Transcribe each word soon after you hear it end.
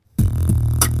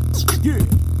Yeah.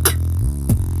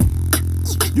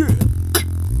 Yeah.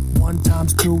 1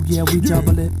 times 2, yeah, we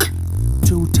double it.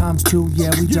 2 times 2, yeah,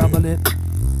 we double it.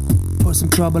 Put some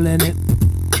trouble in it.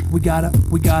 We gotta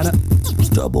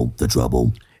double the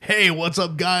trouble. Hey, what's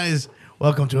up, guys?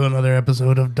 Welcome to another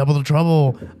episode of Double the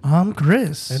Trouble. I'm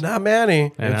Chris. And I'm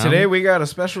Manny. And today we got a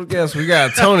special guest. We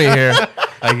got Tony here.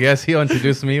 I guess he'll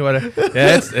introduce me. Yeah,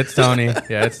 it's Tony.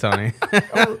 Yeah, it's Tony.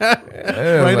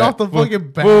 Right off the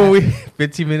fucking bat. Whoa,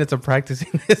 15 minutes of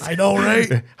practicing this. I know,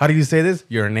 right? How do you say this?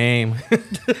 Your name.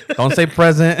 Don't say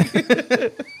present.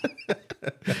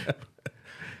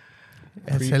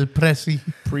 Es el Prezi.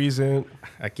 Present.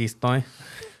 Aquí estoy.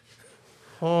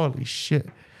 Holy shit.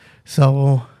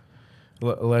 So,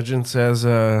 Legend says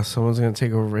someone's going to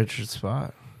take over Richard's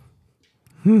spot.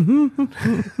 I'm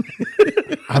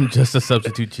just a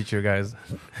substitute teacher, guys.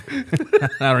 I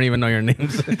don't even know your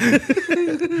names.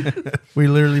 we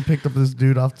literally picked up this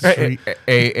dude off the street.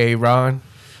 Hey, Ron.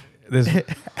 This.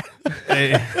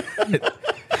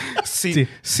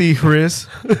 See, Chris.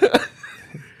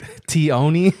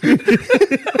 T-Oni.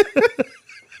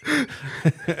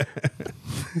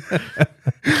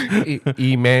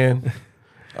 E-Man.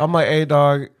 I'm like, hey,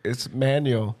 dog, it's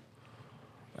Manuel.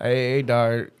 Hey,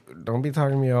 dog, don't be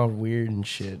talking to me all weird and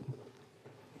shit.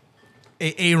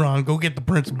 Hey, Aaron, go get the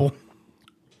principal.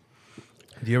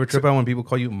 Do you ever trip out when people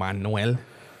call you Manuel?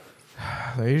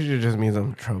 That usually just means I'm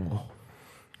in trouble.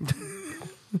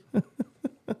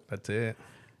 That's it.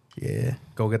 Yeah.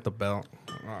 Go get the belt.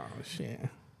 Oh, shit.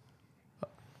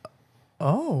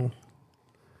 Oh.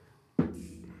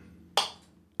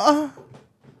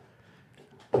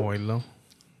 Oilo.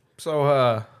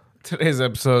 So, today's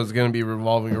episode is going to be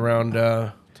revolving around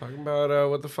talking about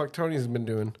what the fuck Tony's been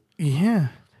doing. Yeah.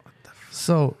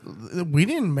 So, we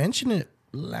didn't mention it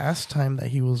last time that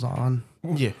he was on,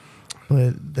 Yeah.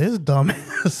 but this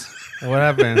dumbass. What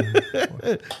happened?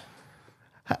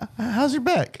 How's your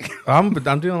back? I'm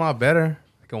doing a lot better.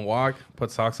 I can walk, put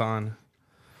socks on.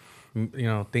 You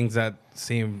know, things that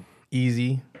seem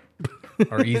easy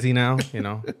are easy now, you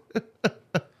know.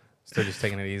 Still just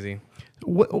taking it easy.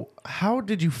 How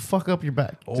did you fuck up your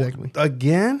back exactly?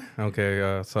 Again?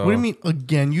 Okay, so... What do you mean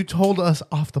again? You told us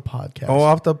off the podcast. Oh,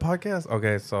 off the podcast?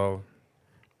 Okay, so...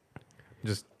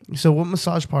 So what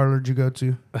massage parlor did you go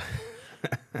to?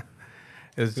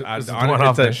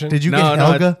 Did you get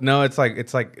Helga? It's a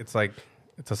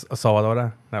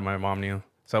Salvadora that my mom knew.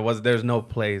 So there's no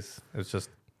place. It's just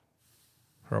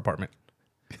her apartment.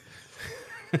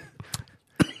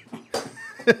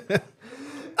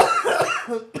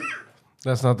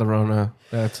 That's not the Rona.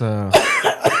 That's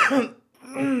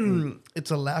It's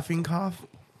a laughing cough.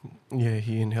 yeah,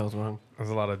 he inhaled wrong. There's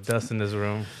a lot of dust in this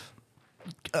room.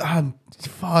 God,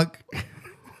 fuck.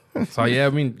 So yeah, I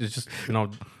mean, it's just, you know,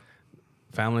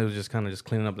 family was just kind of just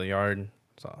cleaning up the yard.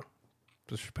 So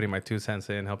just putting my 2 cents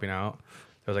in, helping out.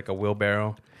 There was like a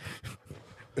wheelbarrow.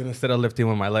 And instead of lifting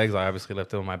with my legs, I obviously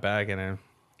lifted with my back. And then,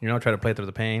 you know, try to play through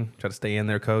the pain, try to stay in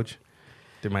there, coach.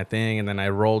 Did my thing. And then I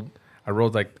rolled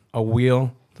like a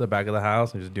wheel to the back of the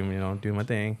house and just do my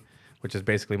thing, which is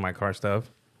basically my car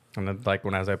stuff. And then, like,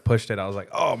 as I pushed it, I was like,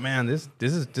 oh man, this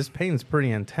pain's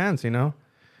pretty intense, you know?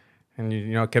 And you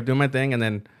know, kept doing my thing, and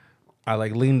then I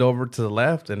like leaned over to the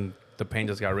left, and the pain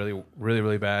just got really, really,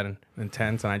 really bad and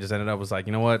intense. And I just ended up was like,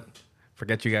 you know what?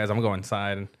 Forget you guys. I'm going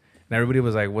inside. And everybody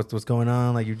was like, what's going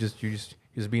on? Like, you're just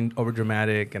being over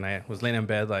dramatic. And I was laying in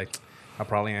bed like, I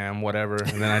probably am, whatever.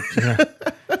 And then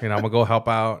I'm gonna go help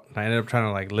out. And I ended up trying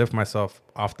to like lift myself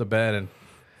off the bed, and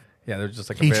yeah, there's just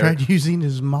like he tried using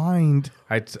his mind.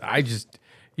 I just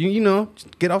you know,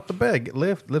 just get off the bed,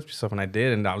 lift yourself, and I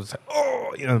did, and I was like,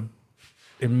 oh, you know,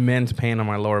 immense pain on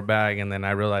my lower back, and then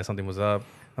I realized something was up.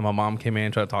 And my mom came in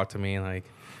and tried to talk to me, like,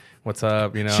 what's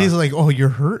up, you know? She's like, oh, you're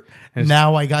hurt?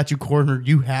 Now I got you cornered.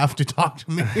 You have to talk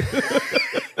to me.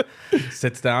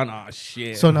 Sits down. Oh,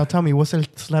 shit. So now tell me, what's el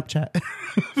Snapchat?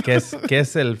 ¿Qué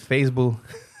es el Facebook?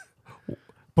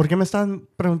 ¿Por qué me están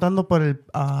preguntando por el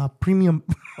premium?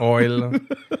 Oil.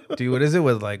 Dude, what is it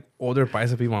with like older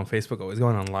paisa people on Facebook always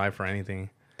going on live for anything?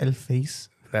 El face.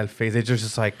 That face, they're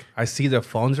just like, I see their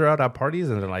phones are out at parties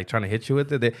and they're like trying to hit you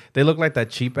with it. They look like that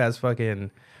cheap ass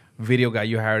fucking video guy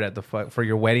you hired at for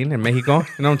your wedding in Mexico. You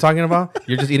know what I'm talking about?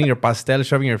 You're just eating your pastel,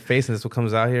 shoving your face, and this is what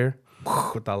comes out here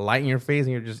with the light in your face,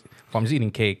 and you're just, I'm just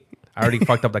eating cake. I already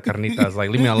fucked up the carnitas. Like,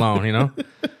 leave me alone, you know?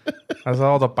 I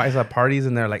saw all the paisa parties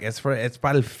and they're like, it's para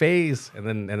el face. And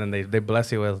then they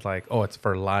bless you with like, oh, it's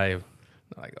for live.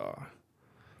 They're like, oh,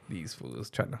 these fools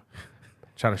trying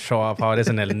to show off how it is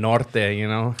in el norte, you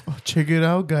know? Oh, check it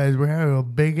out, guys. We're having a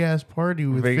big ass party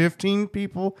with 15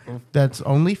 people. That's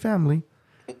only family.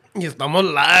 Estamos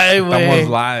live, Estamos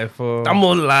live, fool.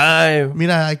 Estamos live.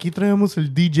 Mira, aquí traemos el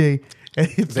DJ. And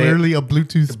it's literally a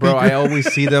Bluetooth speaker. Bro, I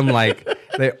always see them like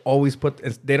they always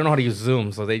they don't know how to use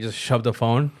Zoom, so they just shove the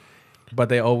phone. But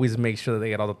they always make sure that they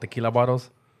get all the tequila bottles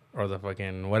or the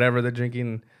fucking whatever they're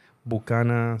drinking,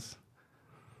 Bucanas,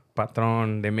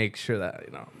 Patron. They make sure that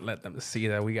let them see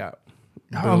that we got.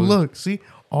 Oh, booze. look, see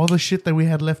all the shit that we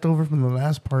had left over from the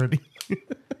last party.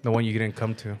 The one you didn't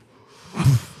come to.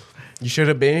 You should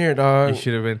have been here, dog. You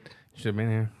should have been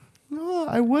here. No,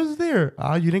 I was there.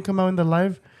 You didn't come out in the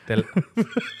live. Te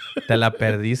la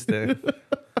perdiste.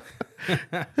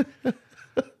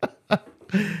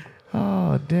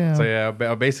 Oh damn. So yeah,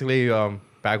 basically,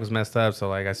 back was messed up. So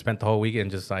like, I spent the whole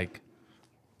weekend just like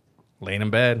laying in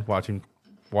bed watching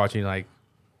like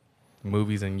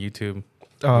movies and YouTube.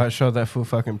 Oh, I showed that fool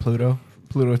fucking Pluto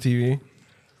TV.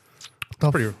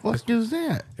 the pretty- fuck is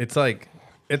that? It's like,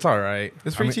 it's all right.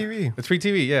 It's free I mean, TV. It's free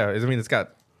TV. Yeah, I mean, it's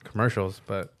got commercials,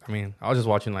 but I mean, I was just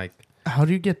watching like, How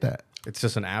do you get that? it's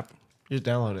just an app. Just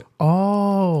download it.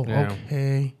 Oh, Yeah.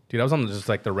 okay. Dude, I was on just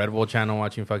like the Red Bull channel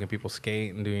watching fucking people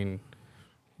skate and doing.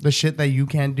 The shit that you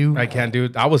can't do. I can't do.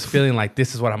 I was feeling like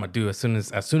this is what I'm gonna do as soon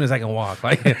as I can walk.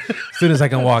 Like as soon as I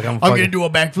can walk, I'm gonna do a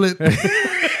backflip.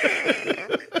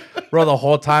 Bro, the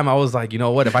whole time I was like, you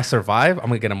know what? If I survive, I'm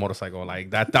gonna get a motorcycle.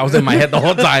 Like that was in my head the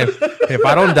whole time. If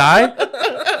I don't die,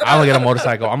 I'm gonna get a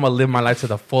motorcycle. I'm gonna live my life to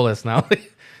the fullest now.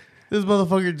 This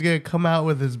motherfucker's gonna come out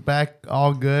with his back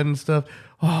all good and stuff.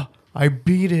 Oh, I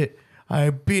beat it.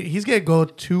 He's gonna go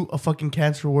to a fucking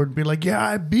cancer ward and be like, yeah,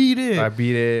 I beat it. I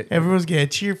beat it. Everyone's gonna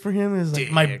cheer for him. It's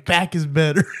like, my back is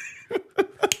better.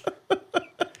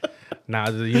 Nah,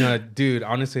 dude,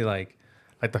 honestly, like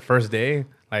the first day,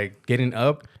 like getting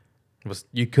up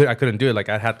I couldn't do it. Like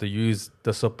I had to use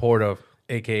the support of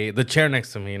AKA the chair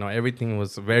next to me. Everything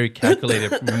was a very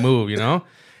calculated move,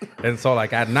 And so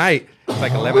like at night, it's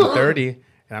like 11:30,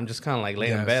 and I'm just kind of like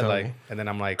laying in bed, sorry. like, and then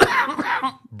I'm like,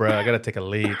 bro, I gotta take a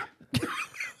leak.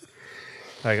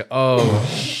 Like, oh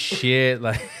shit,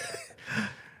 like,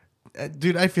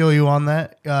 Dude, I feel you on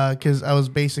that because I was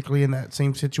basically in that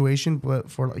same situation,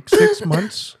 but for like 6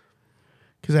 months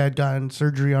because I had gotten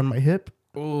surgery on my hip.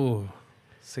 ooh,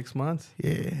 6 months.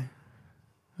 Yeah.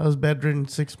 I was bedridden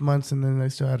 6 months and then I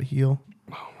still had to heal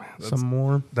some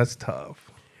more. That's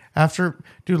tough. After,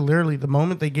 dude, literally the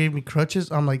moment they gave me crutches,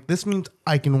 I'm like, this means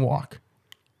I can walk.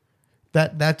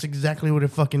 That's exactly what it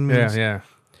fucking means. Yeah.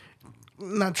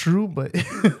 Not true, but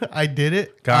I did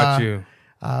it. Got you.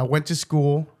 Went to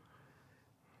school,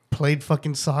 played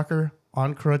fucking soccer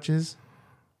on crutches,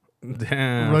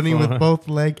 Damn. running with both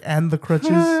leg and the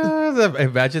crutches.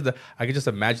 I could just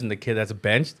imagine the kid that's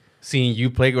benched seeing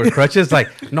you play with crutches.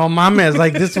 Like, no mames,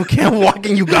 like this one can't walk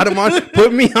and you got him on.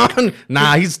 Put me on.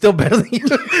 Nah, he's still better than you.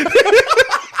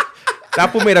 That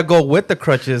fool made a goal with the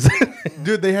crutches.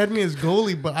 Dude, they had me as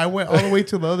goalie, but I went all the way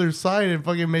to the other side and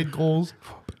fucking made goals.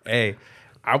 Hey,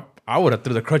 I would have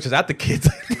threw the crutches at the kids.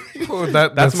 Oh,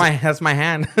 That's my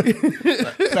hand.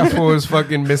 That fool was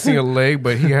fucking missing a leg,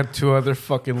 but he had two other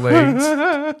fucking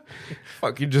legs.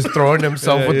 Fucking just throwing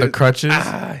himself with the crutches.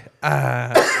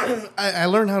 I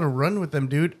learned how to run with them,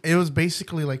 dude. It was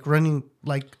basically like running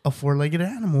like a four-legged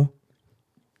animal.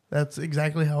 That's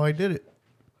exactly how I did it.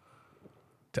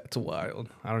 That's wild.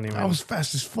 I don't even. I was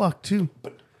fast as fuck, too.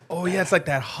 Oh yeah, it's like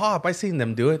that hop. I seen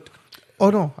them do it. Oh,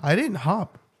 no, I didn't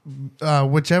hop.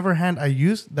 Whichever hand I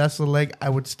used, that's the leg I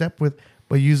would step with,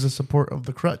 but use the support of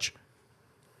the crutch.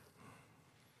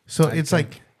 So it's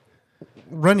like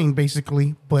running,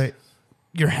 basically, but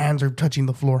your hands are touching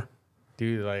the floor.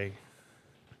 Dude, like,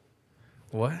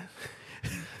 what?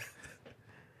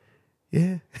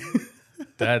 Yeah.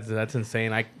 That's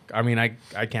insane. I mean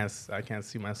I can't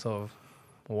see myself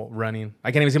running.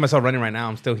 I can't even see myself running right now.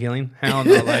 I'm still healing. Hell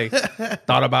no. Like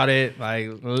thought about it. Like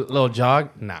little jog.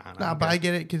 Nah. But I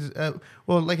get it because,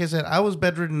 well, like I said, I was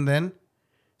bedridden then,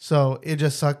 so it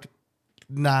just sucked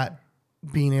not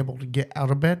being able to get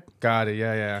out of bed. Got it.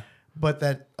 Yeah. But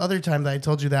that other time that I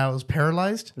told you that I was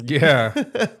paralyzed, Yeah.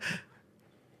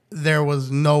 there was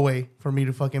no way for me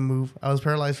to fucking move. I was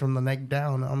paralyzed from the neck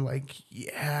down. I'm like,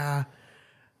 yeah,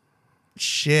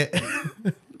 shit.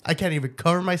 I can't even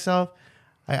cover myself.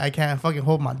 I can't fucking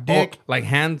hold my dick. Oh, like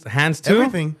hands too.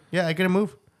 Everything. Yeah, I couldn't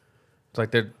move. It's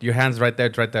like your hands right there.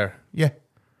 It's right there. Yeah.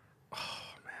 Oh,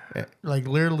 man. Like,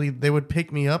 literally, they would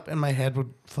pick me up and my head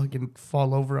would fucking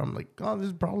fall over. I'm like, oh, this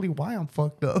is probably why I'm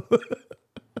fucked up.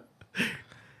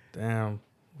 Damn.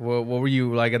 What were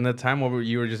you like in the time?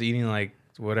 You were just eating like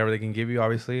whatever they can give you?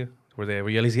 Obviously, were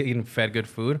you at least eating fed good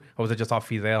food, or was it just all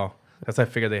fidel? That's I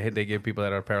figured they give people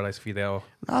that are paralyzed fidel.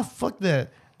 Nah, fuck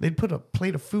that. They'd put a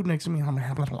plate of food next to me. And I'm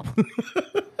like, blah, blah, blah.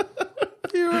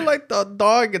 like the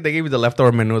dog? And they gave you the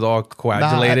leftover menu, it was all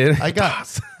coagulated. Nah,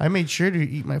 I made sure to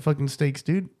eat my fucking steaks,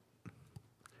 dude.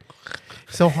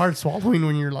 So hard swallowing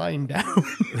when you're lying down.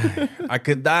 I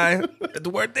could die. It's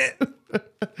worth it.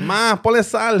 Ma, ponle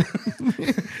sal.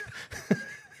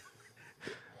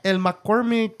 El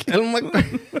McCormick.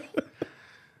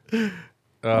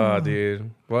 Oh, dude.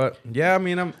 What? Yeah, I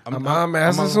mean, I'm Me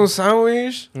haces un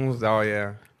sándwich, Oh,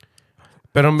 yeah.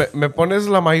 pero me pones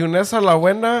la mayonesa, la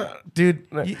buena. Dude,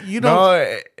 you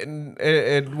don't... No,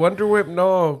 el Wonder Whip,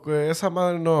 no. Esa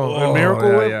madre, no. El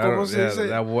Miracle Whip, ¿cómo se dice?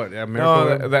 Miracle No,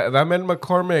 Whip. dame el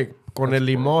McCormick con el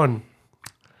limón.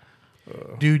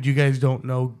 Dude, you guys don't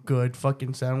know good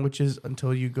fucking sandwiches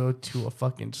until you go to a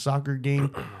fucking soccer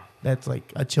game that's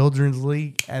like a children's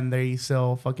league and they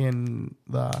sell fucking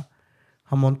the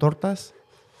jamon tortas.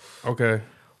 Okay.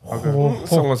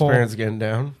 Someone's parents getting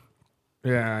down.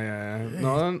 Yeah.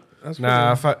 No, that's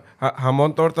Nah, pretty-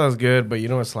 jamon torta is good, but you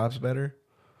know what slaps better?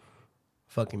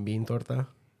 Fucking bean torta.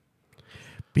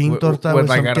 Bean torta with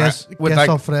some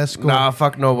queso fresco. Nah,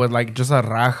 fuck no, with like just a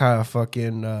raja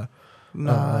fucking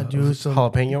Nah, dude, some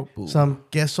jalapeno. Ooh. some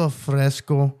queso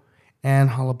fresco and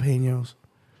jalapenos.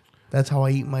 That's how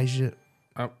I eat my shit.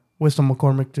 With some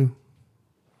McCormick too.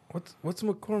 What's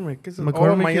McCormick? Is it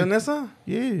McCormick is- mayonesa?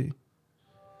 Yeah,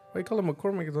 Why you call it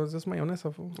McCormick? It's just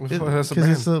mayonesa. Fool. That's a because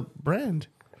brand. it's a brand.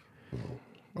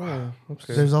 Oh,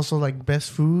 okay. There's also like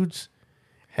Best Foods,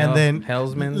 and then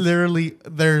Hellsman's. literally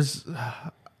there's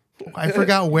I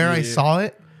forgot where I saw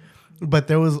it, but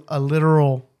there was a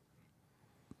little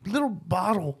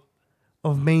bottle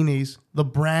of mayonnaise. The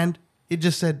brand, it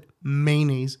just said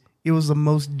mayonnaise. It was the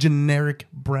most generic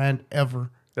brand ever.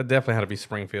 That definitely had to be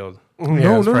Springfield.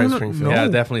 Yeah, it's probably Springfield. Yeah,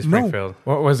 definitely no. Springfield.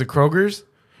 What was it, Kroger's?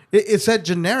 It said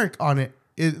generic on it.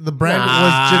 The brand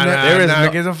was generic. There is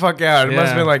no- get the fuck out. It must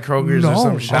have Yeah. been like Kroger's or No,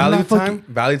 some shit. I'm Value not fucking- time?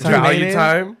 Value time? Value mayonnaise?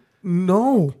 time.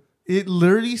 No, it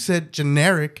literally said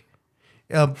generic.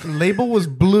 Label was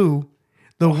blue.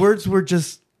 The words were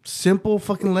just simple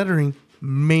fucking lettering.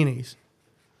 Mayonnaise.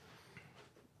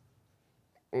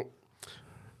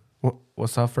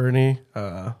 What's up, Fernie?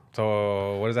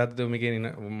 So what does that have to do with me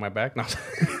getting my back? No.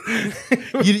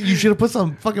 You should have put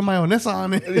some fucking mayonesa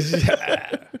on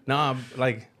it. No,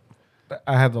 like,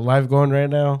 I have the live going right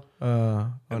now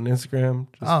on Instagram.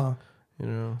 Just, Oh, you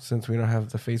know, since we don't have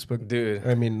the Facebook. dude.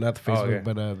 I mean, not the Facebook, okay.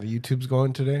 but the YouTube's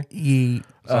going today.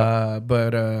 yeah.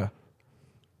 But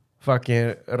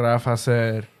fucking Rafa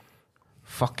said,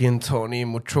 fucking Tony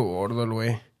mucho gordo,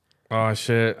 güey. Oh,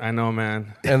 shit. I know,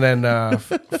 man. And then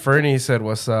Fernie said,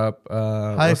 what's up?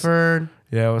 Hi, Fern.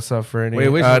 Yeah, what's up, Fernie? Wait,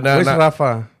 which no,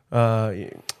 Rafa?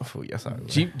 Fool, yes, I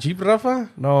Jeep Rafa?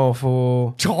 No,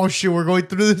 fool. Oh shit, we're going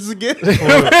through this again.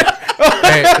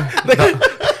 Hey,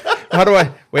 How do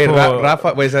I? Wait, Fool.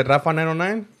 Rafa. Wait, is that Rafa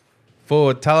 909?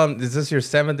 Fool, tell him, is this your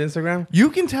 7th Instagram? You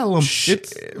can tell them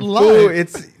it's Fool, live.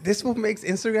 it's this fool makes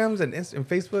Instagrams and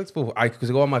Facebooks. Fool, I could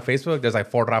go on my Facebook. There's like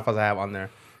 4 Rafas I have on there.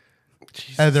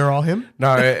 And they're all him.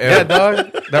 no, Yeah,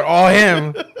 dog. They're all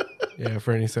him. yeah,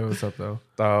 Fernie said, what's up, though?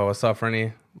 Oh, what's up,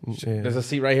 Fernie? Yeah. There's a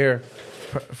seat right here.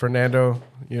 Fernando,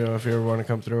 you know, if you ever want to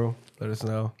come through, let us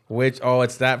know. Which? Oh,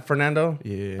 it's that Fernando.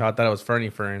 Yeah. Oh, I thought it was Fernie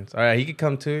Ferns. All right, he could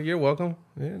come too. You're welcome.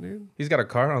 Yeah, dude. He's got a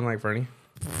car, unlike Fernie.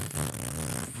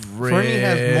 Fernie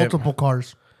has multiple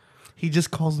cars. He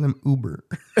just calls them Uber.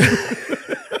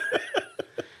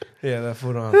 Yeah, that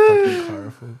foot on fucking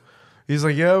car, fool. He's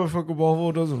like, yeah, but fucking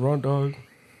Volvo doesn't run, dog.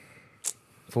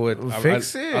 Fool,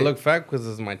 Fix it. I look fat because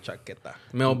this is my chaqueta.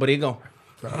 Mi ombligo.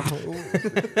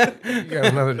 You got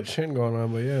another chin going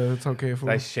on, but yeah, it's okay, fool.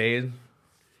 That shade.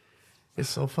 It's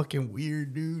so fucking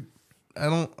weird, dude. I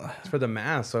don't. It's for the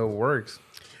mask, so it works.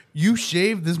 You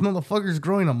shaved this motherfucker's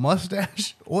growing a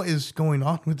mustache. What is going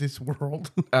on with this world?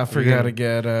 I forgot to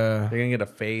get You're gonna get a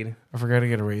fade. I forgot to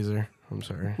get a razor. I'm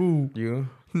sorry. Ooh, You?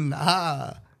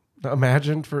 nah.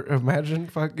 Imagine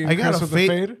fucking I got Chris a with the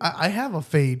fade. I have a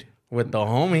fade. With the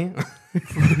homie.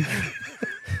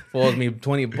 Falls me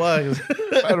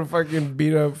 $20. How to fucking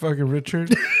beat up fucking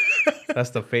Richard.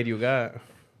 That's the fade you got.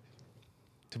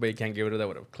 Too bad you can't get rid of that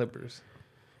with clippers.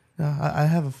 I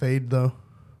have a fade though.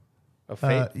 A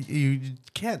fade? You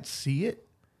can't see it.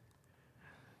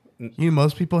 You know,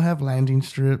 most people have landing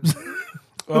strips.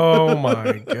 Oh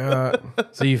my god.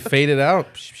 So you fade it out?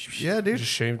 Yeah, dude. Just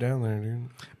shave down there, dude.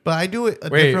 But I do it a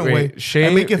Wait, different wait. way.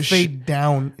 Shave- I make it fade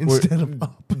down instead of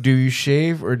up. Do you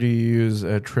shave or do you use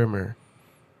a trimmer?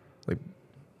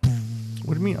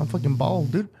 What do you mean? I'm fucking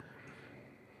bald, dude.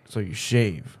 So you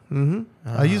shave. Mm-hmm.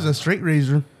 I use a straight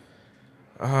razor.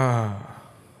 Ah.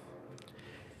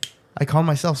 I call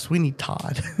myself Sweeney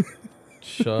Todd.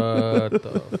 Shut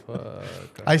the fuck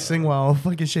up. I sing while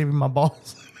fucking shaving my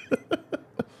balls.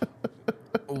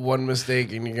 One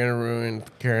mistake and you're gonna ruin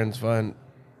Karen's fun.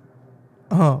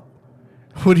 Oh,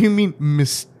 what do you mean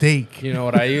mistake? You know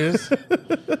what I use?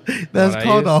 That's I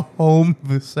called use? a home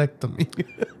vasectomy.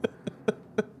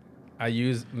 I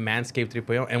use Manscaped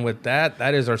 3.0, and with that,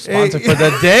 that is our sponsor for the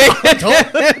day.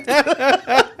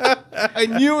 I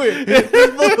knew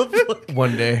it.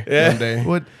 One day.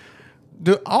 What?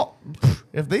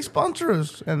 If they sponsor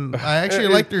us, and I actually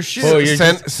like their shit. Oh, you're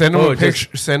Send them oh, a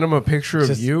picture. Send them a picture of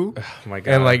just- you. Oh my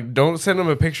god! And like, don't send them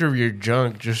a picture of your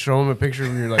junk. Just show them a picture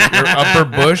of your like your upper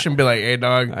bush and be like, "Hey,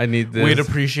 dog, I need this." We'd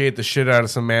appreciate the shit out of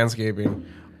some manscaping."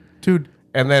 Dude,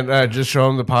 And then just show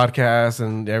them the podcast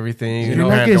and everything. You're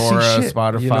not gonna see Pandora, shit.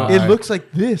 Spotify. You know, it looks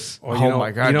like this. Oh, Oh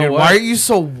my god, you know dude! what? Why are you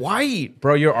so white?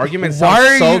 Bro, your argument Why sounds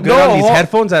are so you- good no, on these hold-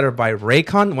 headphones that are by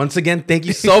Raycon. Once again, thank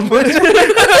you so much.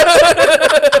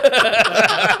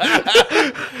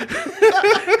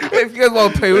 If you guys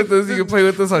want to play with this, you can play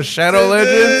with this on Shadow There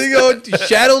Legends. you go, to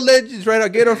Shadow Legends right now.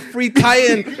 Get a free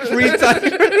tie-in. Free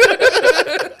tie-in.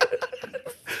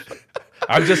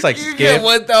 I'm just like You get skip.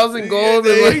 1,000 gold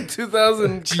and like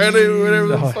 2,000 credit, or whatever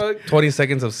the fuck. 20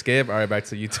 seconds of skip. All right, back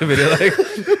to YouTube video. Like,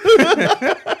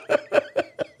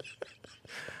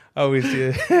 oh, we see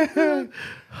it.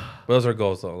 But those are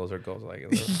goals, though. Those are goals. Like,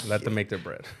 let them make their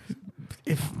bread.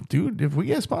 If we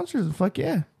get sponsors, fuck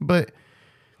yeah. But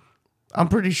I'm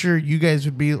pretty sure you guys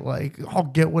would be like, I'll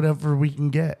get whatever we can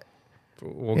get.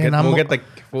 We'll And get the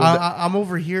I'm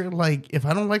over here like, if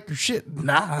I don't like your shit,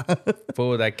 nah.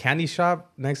 for that candy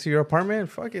shop next to your apartment.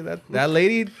 Fuck it, that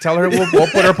lady. Tell her we'll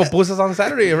put her pupusas on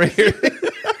Saturday right here.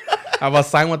 I have a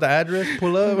sign with the address.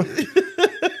 Pull up.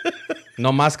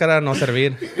 No máscara, no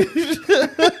servir.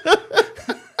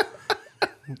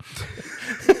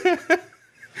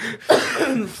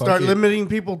 Start limiting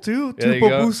people too. There Two you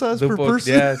go. pupusas per Dupo-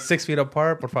 person. Yeah, 6 feet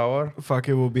apart, por favor. Fuck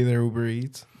it, we'll be there Uber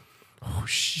Eats. Oh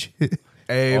shit.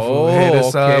 Hey, if we'll hit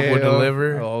us up, okay. we'll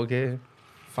deliver. Oh, okay.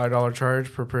 $5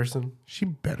 charge per person. She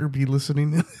better be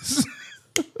listening to this.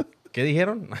 ¿Qué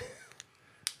dijeron?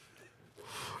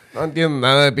 No entiendo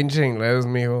nada de pinche inglés,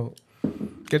 mijo.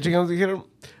 ¿Qué chingados dijeron?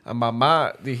 A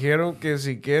mamá dijeron que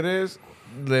si quieres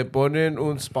le ponen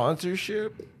un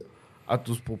sponsorship a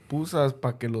tus pupusas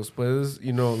para que los puedes,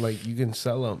 you know, like you can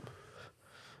sell them.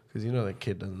 Because you know that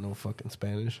kid doesn't know fucking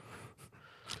Spanish.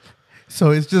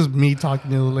 So it's just me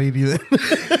talking to the lady then.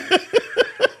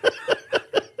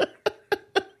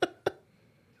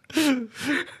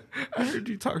 I heard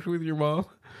you talked with your mom.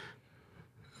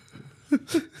 I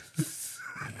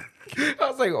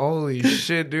was like, holy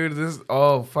shit, dude.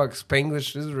 Oh, fuck.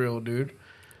 Spanglish is real, dude.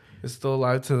 It's still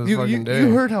alive to this fucking day.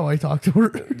 You heard how I talked to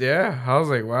her. Yeah. I was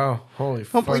like, wow. Holy I'm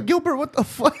fuck. like, Gilbert, what the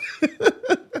fuck?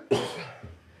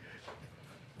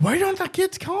 Why don't the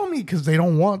kids call me? Because they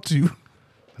don't want to.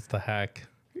 That's the hack.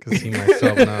 Can see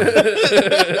myself now.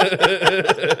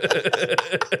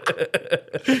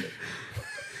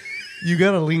 You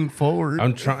gotta lean forward.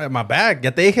 I'm trying. My bag.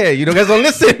 Ya te dije. You guys don't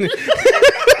listen.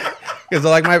 You guys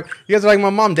are like my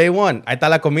mom. Day one. Ahí está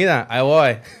la comida. Ahí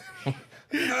voy.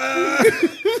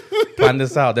 Plan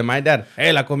this out. Then my dad.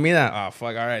 Hey, la comida. Oh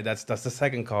fuck. All right. That's the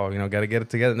second call. You know, gotta get it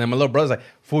together. And then my little brother's like,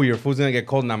 "Fool, your food's gonna get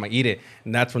cold, and I'm gonna eat it."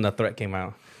 And that's when the threat came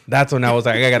out. That's when I was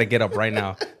like, I gotta get up right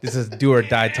now. This is do or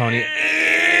die, Tony.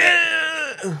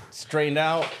 Straightened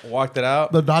out. Walked it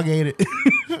out. The dog ate it.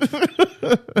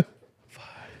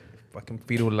 Fucking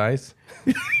fetal lice.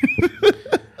 Then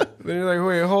you're like,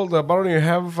 wait, hold up. I don't even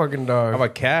have a fucking dog. I have a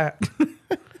cat.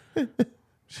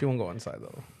 She won't go inside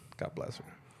though. God bless her.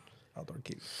 Outdoor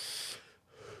kitty.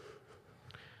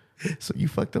 So you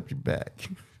fucked up your back.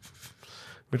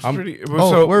 Which is I'm- pretty.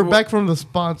 Oh, we're back from the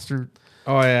sponsor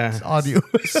Oh yeah. audio.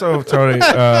 So, Tony,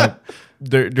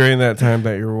 during that time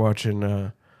that you were watching,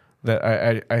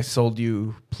 that I sold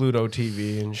you Pluto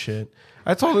TV and shit.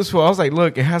 I told this fool, I was like,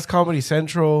 look, it has Comedy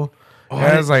Central. It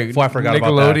has like I forgot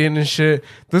about that. Nickelodeon and shit.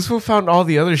 This fool found all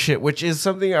the other shit, which is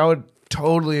something I would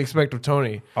totally expect of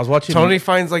Tony. I was watching Tony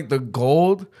finds like the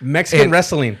gold. Mexican and-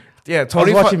 wrestling. Yeah,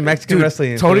 Tony watching Mexican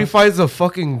wrestling, Tony too. finds the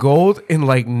fucking gold in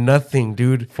like nothing,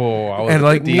 dude. And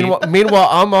like meanwhile,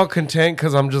 I'm all content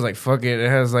because I'm just like fuck it. It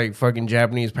has like fucking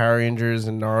Japanese Power Rangers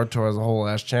and Naruto as a whole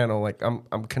ass channel. Like I'm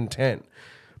content.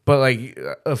 But like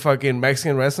a fucking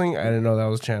Mexican wrestling, I didn't know that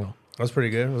was a channel. That was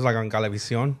pretty good. It was like on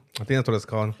Galevisión. I think that's what it's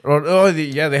called.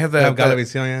 Yeah, they have They have that.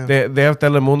 Galevisión, yeah. They have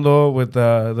Telemundo with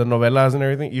the novelas and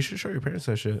everything. You should show your parents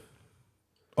that shit.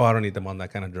 Oh, I don't need them on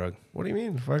that kind of drug. What do you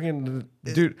mean, fucking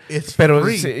dude? It's Pero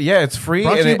free. yeah, it's free.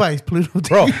 Brought and to you it- by Pluto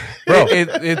Bro, TV. bro.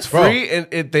 it's Bro. free and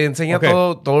it te enseña Okay.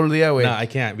 todo el día, güey. No, I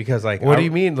can't because like. What do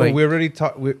you mean? Like Like- we already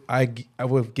talked. I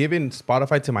was giving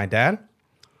Spotify to my dad,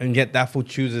 And yet that fool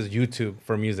chooses YouTube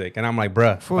for music. And I'm like,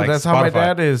 bruh. Fool, like that's how my Spotify.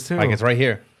 dad is, too. Like, it's right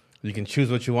here. You can choose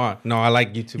what you want. No, I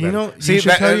like YouTube You better. know, See, you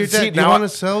should that- tell your see, dad. You now want I- to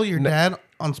sell your dad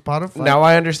on Spotify? Now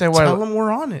I understand why. Tell him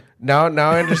we're on it. Now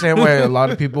I understand why a lot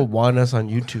of people want us on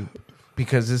YouTube.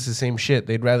 Because it's the same shit.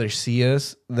 They'd rather see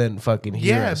us than fucking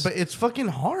hear Yeah, us. but it's fucking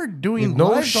hard doing no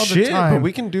lives all the shit, time. but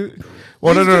we can do.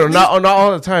 Well, no, not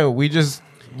all the time.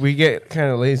 We get kind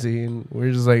of lazy, and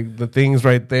we're just like the thing's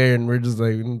right there, and we're just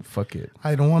like, fuck it.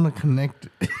 I don't want to connect.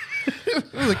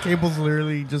 The cable's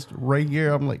literally just right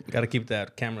here. I'm like, Got to keep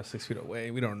that camera 6 feet away.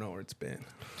 We don't know where it's been.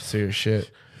 Serious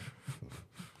shit.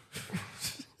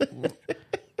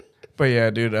 But yeah,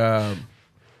 dude.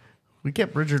 we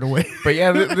kept Richard away. But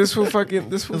yeah, this will fucking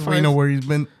this will Because we know where he's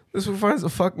been. This one finds the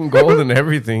fucking gold and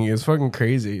everything. It's fucking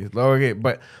crazy. Okay,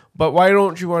 but why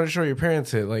don't you want to show your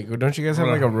parents it? Like, don't you guys have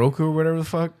like a Roku or whatever the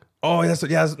fuck? Oh,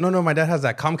 no. My dad has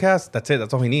that Comcast. That's it.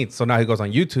 That's all he needs. So now he goes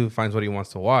on YouTube, finds what he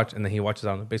wants to watch, and then he watches it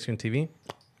on the big screen TV.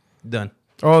 Done.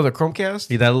 Oh, the Chromecast?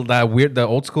 See that weird, the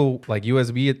old school like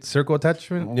USB circle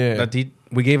attachment. Yeah.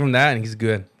 We gave him that, and he's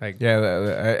good. Like,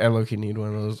 Yeah, I low-key need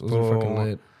one of those. Those are fucking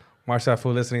lit. watch that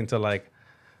fool listening to like,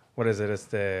 what is it? It's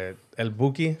the El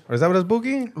Buki, or is that what it's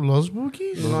Buki? Los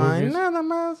Bookies? No hay nada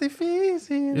más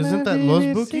difícil. Isn't that Los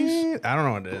Bookies? I don't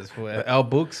know what it is. Fool. El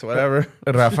Books, whatever.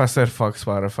 Rafa said fuck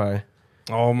Spotify.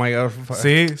 Oh my god.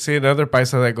 See another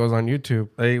paisa that goes on YouTube.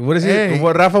 Hey, what is Hey. he?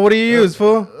 What Rafa? What do you use,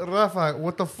 fool? Rafa,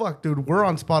 what the fuck, dude? We're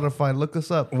on Spotify. Look us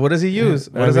up. What does he use?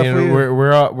 What I is that mean, for you?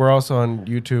 we're also on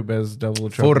YouTube as Double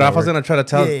Trouble. Fool, Rafa's Network. gonna try to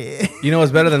tell. Yeah. You know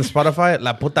what's better than Spotify?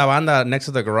 La puta banda next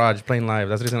to the garage playing live.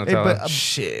 That's what he's gonna Hey, tell but, us.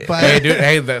 Shit. But- Hey, dude.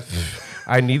 Hey, that.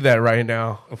 I need that right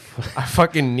now. I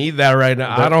fucking need that right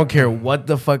now. I don't care what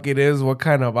the fuck it is, what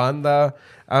kind of banda.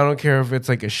 I don't care if it's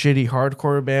like a shitty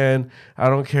hardcore band. I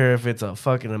don't care if it's a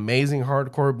fucking amazing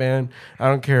hardcore band. I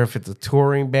don't care if it's a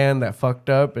touring band that fucked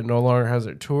up and no longer has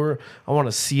their tour. I want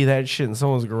to see that shit in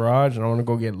someone's garage and I want to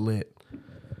go get lit.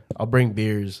 I'll bring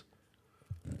beers.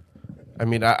 I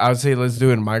mean, I would say let's do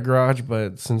it in my garage,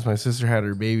 but since my sister had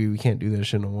her baby, we can't do that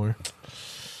shit no more.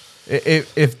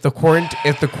 If the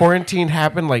quarantine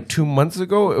happened like 2 months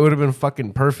ago, it would have been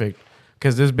fucking perfect.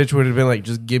 Because this bitch would have been like,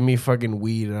 just give me fucking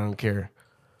weed. I don't care.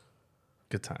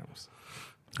 Good times.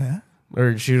 Yeah.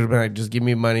 Or she would have been like, just give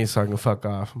me money so I can fuck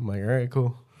off. I'm like, all right,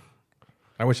 cool.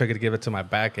 I wish I could give it to my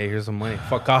back. Hey, here's some money.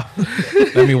 Fuck off.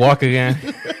 Let me walk again.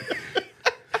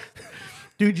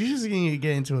 Dude, you just need to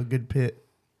get into a good pit.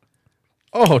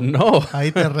 Oh no.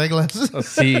 Ahí te arreglas. Let's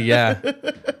see. Yeah.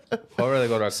 Or they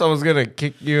go to Someone's going to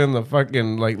kick you in the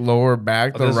fucking like lower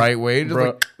back the this- right way. Just Bro,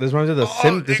 like, this reminds me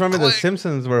of the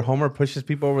Simpsons where Homer pushes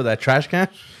people over that trash can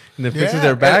and then fixes Yeah.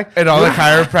 their back. and all the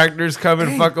chiropractors come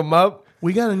and fuck them up.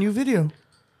 We got a new video.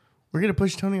 We're going to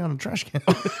push Tony on a trash can.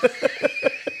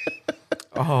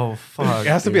 Oh, fuck. It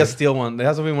has to be a steel one. It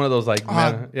has to be one of those like,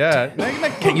 yeah. I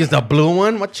can't use the blue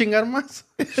one. What chingar más?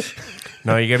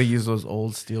 No, you got to use those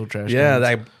old steel trash Yeah, cans.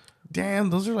 like Damn,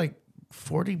 those are like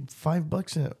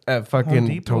 $45 At fucking Home Home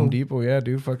Depot. Depot. Yeah,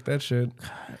 dude, fuck that shit.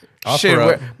 Offer Shit,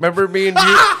 up. remember me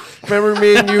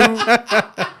and you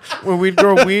when we'd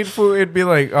grow weed food, it'd be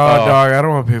like, oh, dog, I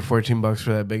don't want to pay $14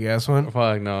 for that big ass one.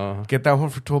 fuck no. Get that one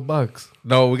for $12.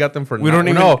 No, we got them for. We don't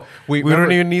even- No, we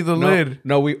don't even need the no, lid.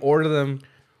 No, we order them.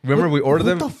 Remember, we ordered What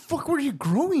them. the fuck were you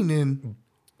growing in?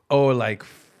 Like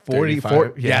 40, 35,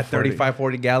 40 yeah, 35,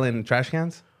 40 gallon trash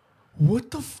cans. What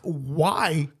the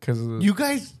why? Because You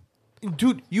guys,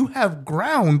 dude, you have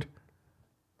ground.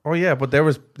 Oh yeah, but there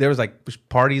was like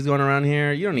parties going around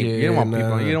here. You don't need. you don't want Yeah,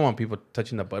 people. no. You don't want people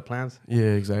touching the butt plants. yeah,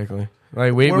 exactly.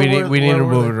 Like we Where need were- we need where to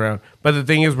were move they? it around. But the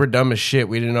thing is, we're dumb as shit.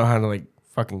 We didn't know how to like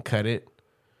fucking cut it.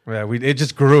 Yeah, it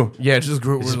just grew. Yeah, it just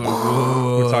grew. We're like,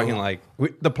 We're talking like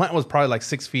the plant was probably like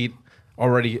 6 feet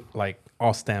already, like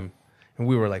all stem, and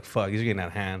we were like, "Fuck, he's getting out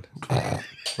of hand."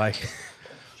 Like,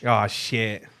 oh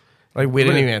shit. like we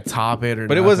didn't even top it or.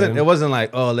 But nothing. it wasn't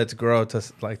like, oh, let's grow to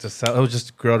sell. It was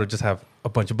just grow to just have a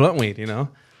bunch of blunt weed,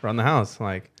 around the house.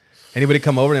 Like anybody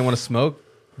come over and they want to smoke,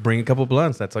 bring a couple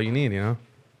blunts. That's all you need,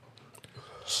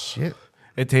 Shit.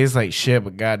 It tastes like shit,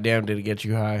 but goddamn, did it get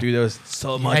you high? Dude, there was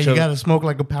so Yeah, much. you of got to smoke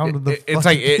like a pound of the It's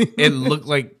like it looked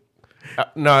like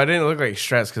no, it didn't look like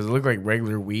stress because it looked like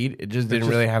regular weed. It just didn't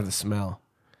really have the smell.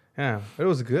 Yeah, it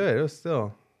was good. It was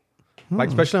still like,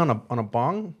 especially on a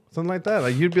bong, something like that.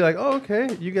 Like you'd be like, oh,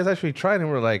 okay, you guys actually tried, and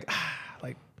we're like,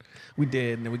 like we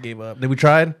did, and then we gave up. Then we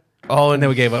tried, Oh, and then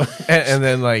we gave up. and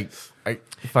then like I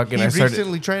fucking He I started.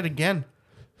 recently tried again.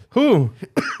 Who?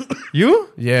 You?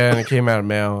 Yeah, and it came out of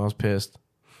mail. I was pissed.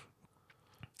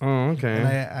 Oh, And okay.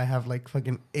 I have like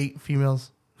fucking 8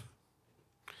 females.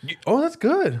 Oh, that's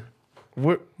good.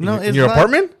 What? No, in it's your not-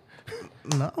 apartment?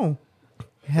 No.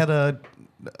 had a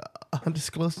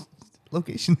undisclosed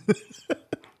location.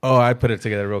 Oh, I put it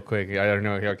together real quick. I don't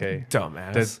know. Okay.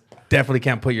 Dumbass. Definitely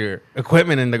can't put your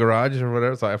equipment in the garage or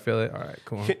whatever, so I feel it. All right,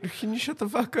 cool. Can you shut the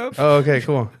fuck up? Oh, okay,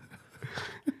 cool.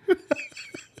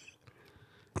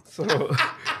 So,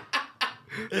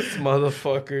 this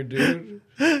motherfucker, dude.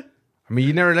 I mean,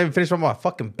 you never let me finish on my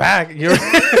fucking back. You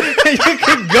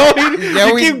keep going.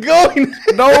 Yeah, keep going.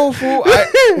 No, fool.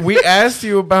 We asked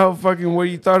you about fucking what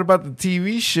you thought about the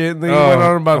TV shit, and then you went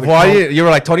on about the you were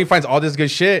like, Tony finds all this good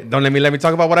shit. Don't let me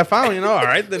talk about what I found. You know, all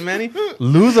right, then, Manny.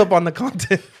 Lose up on the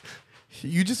content.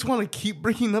 You just want to keep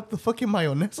bringing up the fucking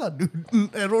mayonesa, dude.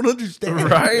 I don't understand.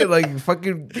 Right? Like,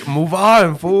 fucking move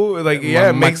on, fool. Like,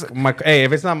 yeah, it makes... hey,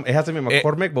 if it's not... It has to be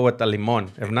McCormick, but with the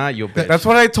limon. If not, you'll bitch. That's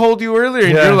what I told you earlier.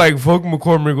 And you're like, fuck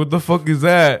McCormick. What the fuck is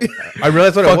that? I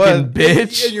realized what it was. Fucking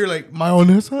bitch. And you're like,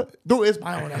 mayonesa? No, it's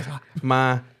mayonesa.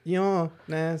 Mayonesa.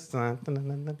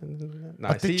 No,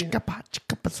 I see.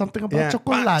 Something about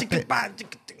chocolate.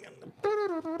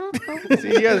 See,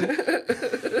 you guys.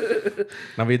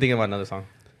 Now, what are you thinking about another song?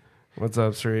 What's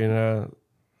up, Serena?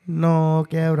 No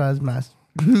quebras más.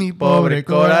 Mi pobre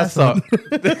corazón.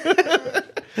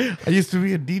 I used to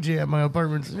be a DJ at my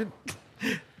apartment.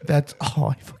 That's all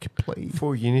I fucking played.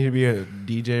 Fool, you need to be a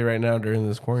DJ right now during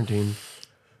this quarantine.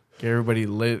 Get everybody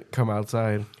lit. Come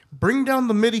outside. Bring down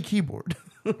the MIDI keyboard.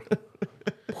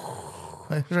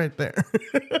 It's right there.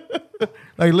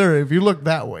 Like, literally, if you look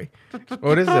that way.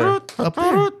 What is there? Up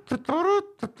there.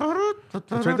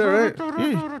 It's right there, right?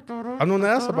 Yeah. I'm the one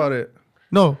that asked about it.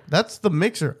 No, that's the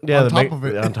mixer on top of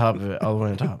it. On top of it. All the way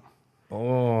on top.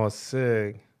 Oh,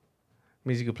 sick.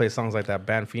 Means you could play songs like that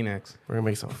band Phoenix. We're going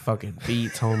to make some fucking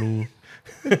beats, homie.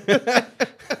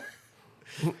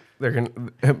 They're gonna.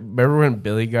 Remember when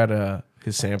Billy got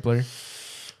his sampler?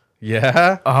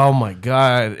 Yeah. Oh my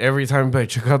god! Every time he'd be like,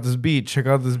 check out this beat. Check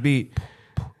out this beat.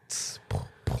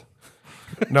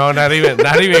 No, not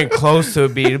even close to a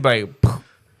beat. It'd be like,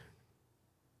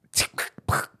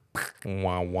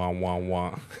 Wah, wah, wah,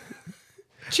 wah.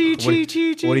 chee chee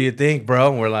chee chee. What do you think,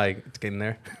 bro? We're like, it's getting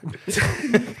there.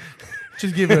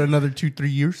 Just give it another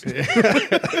 2-3 years.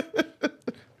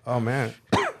 Oh, man.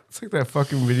 It's like that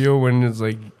fucking video when it's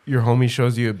like your homie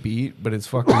shows you a beat, but it's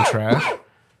fucking trash.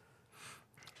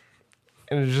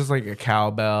 And it's just like a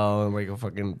cowbell and like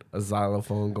a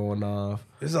xylophone going off.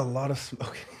 There's a lot of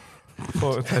smoke.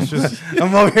 Oh, that's just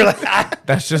I'm over here like,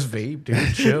 that's just vape,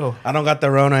 dude. Chill. I don't got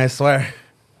the Rona, I swear.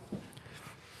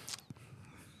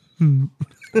 And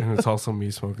it's also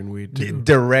me smoking weed too.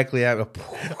 Directly at me.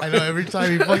 I know every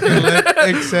time he fucking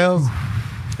exhales,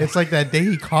 it's like that day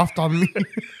he coughed on me.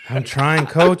 I'm trying,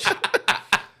 coach.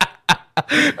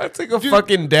 I took a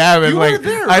fucking dab and you like were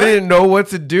there, I right? didn't know what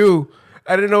to do.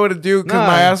 I didn't know what to do because Nah.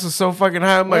 my ass was so fucking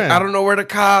high. I'm like, Yeah. I don't know where to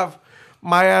cough.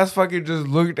 My ass fucking just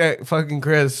looked at fucking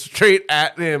Chris straight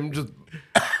at him. Just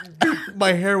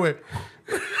My hair went.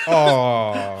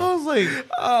 Oh. I was like,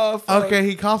 oh fuck. okay,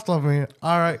 he coughed on me.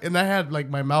 All right. And I had like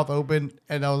my mouth open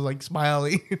and I was like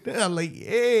smiling. I'm like,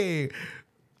 hey,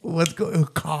 what's going on?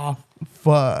 Cough.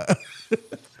 Fuck.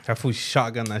 That fool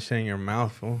shotgun that shit in your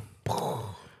mouth, fool.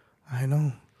 I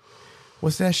know.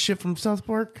 What's that shit from South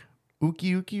Park?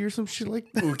 Ookie Ookie or some shit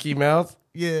like that? Ookie mouth.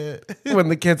 Yeah. When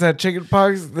the kids had chicken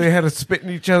pox, they had to spit in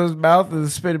each other's mouth and then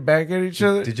spit it back at each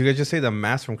other. Did you guys just say the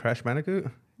mask from Crash Bandicoot?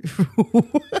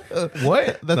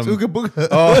 What? That's Ooga Booga.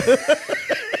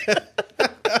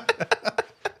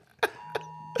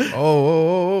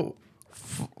 Oh.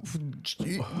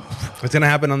 It's gonna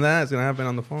happen on that. It's gonna happen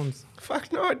on the phones.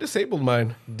 Fuck no, I disabled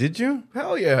mine. Did you?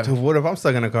 Hell yeah. Dude, what if I'm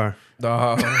stuck in a car?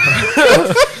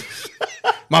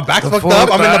 My back's fucked up.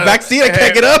 I'm in the back seat. I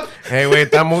can't get up. Hey, güey,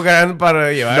 estamos ganando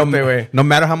para llevarte, güey. No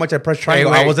matter how much I press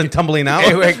triangle, Hey, I wasn't tumbling out.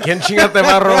 Hey, güey, ¿quién chinga te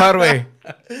va a robar, güey?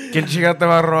 ¿Quién chinga te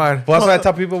va a robar? Well, that's what I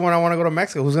tell people when I want to go to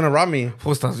Mexico. Who's gonna rob me?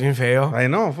 Pues estás bien feo. I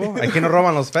know, fool. Aquí no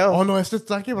roban los feos. Oh no, este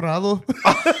está quebrado.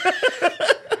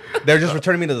 They're just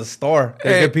returning me to the store.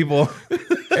 They're Hey. good people.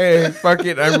 Hey, fuck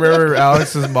it. I remember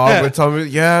Alex's mom would tell me,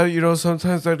 yeah, you know,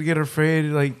 sometimes I'd get afraid,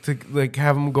 like, to like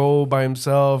have him go by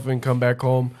himself and come back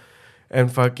home. And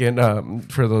fucking,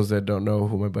 for those that don't know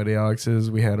who my buddy Alex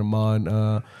is, we had him on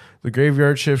the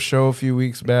Graveyard Shift show a few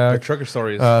weeks The back. trucker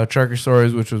stories. Trucker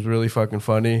Stories, which was really fucking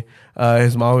funny.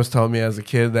 His mom was telling me as a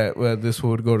kid that this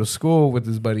fool would go to school with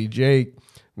his buddy Jake.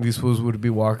 These fools would be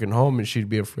walking home and she'd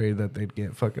be afraid that they'd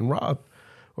get fucking robbed.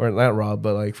 Or not robbed,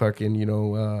 but like fucking, you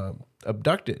know,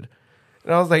 abducted.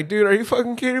 And I was like, dude, are you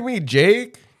fucking kidding me?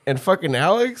 Jake and fucking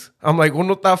Alex? I'm like,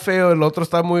 uno está feo, el otro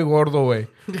está muy gordo, güey.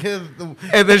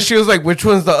 And then she was like, which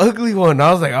one's the ugly one?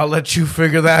 I was like, I'll let you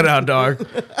figure that out, dog.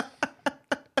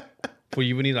 Well,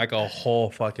 you would need like a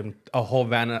whole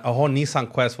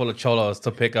Nissan Quest full of cholos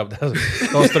to pick up those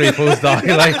 3 foods, dog.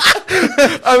 Like,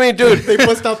 I mean, dude, They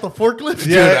bust out the forklift.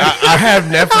 dude, I have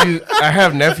nephews. I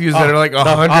have nephews that are like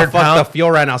 100 fuck, the pounds.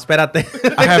 fuel right now.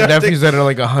 Espérate. I have nephews that are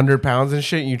like 100 pounds and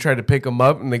shit. And you try to pick them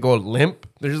up and they go limp.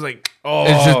 They're just like,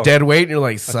 it's just dead weight. And you're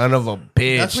like, son of a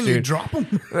bitch, That's when dude. you drop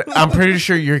them. I'm pretty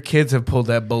sure your kids have pulled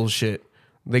that bullshit.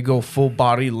 They go full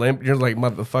body limp. You're like,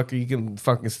 motherfucker, you can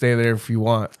fucking stay there if you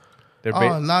want. They're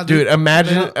Oh, nah, Dude,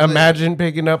 imagine They- imagine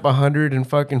picking up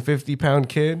 150-pound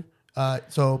kid.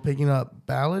 So picking up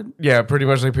ballad, Yeah, pretty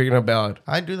much like picking up Ballad.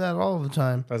 I do that all the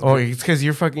time. That's, Oh, it's because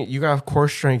you got core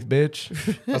strength,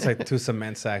 bitch. that's like 2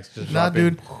 cement sacks. Just Nah, dropping.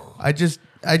 dude, I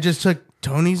just took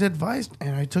Tony's advice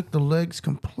and I took the legs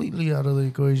completely out of the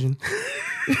equation.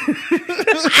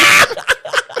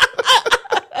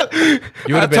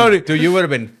 You would have Tony- been, dude. You would have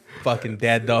been fucking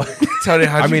dead, dog. Tony,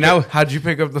 how'd I you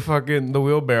pick up the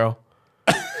wheelbarrow?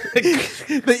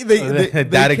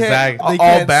 That exact. All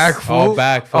can't- back, fool. All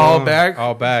back, fool. All back.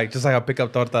 All back. Just like I pick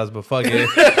up tortas, but fuck it.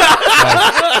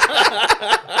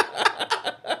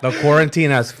 The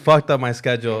quarantine has fucked up my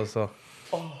schedule, so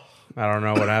I don't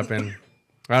know what happened.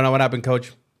 I don't know what happened,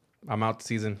 Coach. I'm out the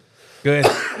season. Good.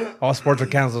 All sports are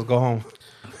canceled. Go home.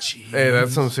 Hey,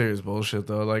 that's some serious bullshit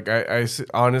though. Like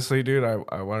honestly, dude,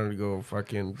 I wanted to go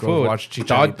Food. watch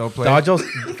Chicharito play. Dodgers,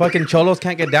 fucking Cholos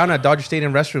can't get down at Dodger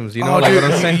Stadium restrooms. You know, like dude,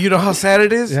 what I'm saying? you know how sad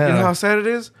it is? Yeah. You know how sad it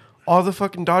is? All the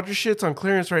fucking Dodger shit's on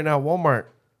clearance right now at Walmart.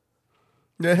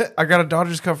 I got a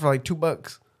Dodgers cup for like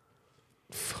 $2.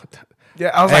 Yeah,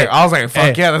 I was like,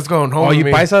 fuck yeah, let's go home. Oh, with you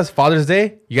me. paisas, Father's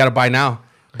Day, you gotta buy now.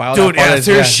 Buy all Dude, that yeah, Father's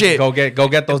serious Day. shit. Go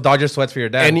get those Dodger sweats for your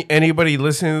dad. Anybody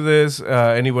listening to this,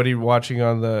 anybody watching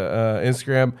on the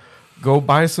Instagram, go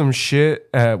buy some shit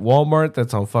at Walmart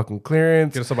that's on fucking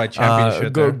clearance. Get us some by champion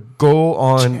shit there. Go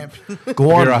on,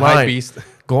 go You're a hype online. beast.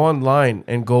 Go online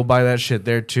and go buy that shit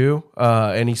there too.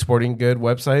 Any sporting good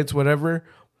websites, whatever.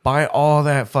 Buy all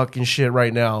that fucking shit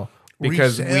right now.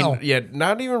 Because Resell.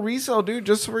 not even resell, dude,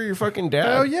 just for your fucking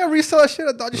dad. Oh yeah, resell that shit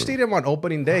at Dodger Stadium on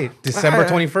opening day, December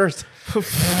 21st.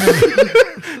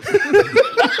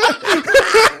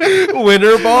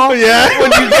 Winter ball? Yeah.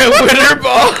 When you get winter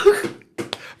ball.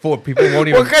 For people won't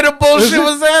even. What kind of bullshit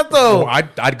was that though? Oh,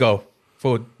 I'd go.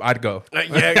 Food, I'd go.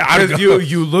 Yeah, I'd because go.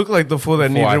 you look like the fool that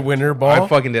Fool, needed I- a winter ball. I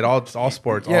fucking did all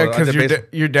sports. Yeah, all- I because did baseball.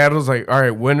 your dad was like, all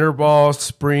right, winter ball,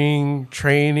 spring,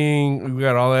 training, we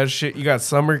got all that shit. You got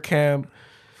summer camp.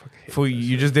 Fool,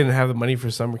 you just didn't have the money for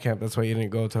summer camp. That's why you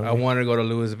didn't go, Tony. I wanted to go to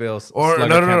Louisville. Or slugger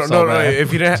no. camp so bad.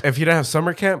 If you didn't have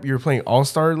summer camp, you were playing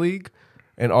All-Star League,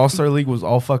 and All-Star League was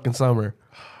all fucking summer.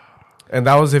 And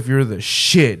that was if you're the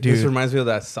shit, dude. This reminds me of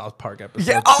that South Park episode.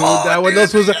 Yeah, too. oh, That when dude,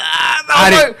 those was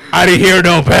I I didn't hear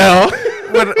no bell.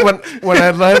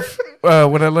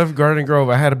 when I left Garden Grove,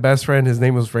 I had a best friend. His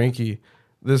name was Frankie.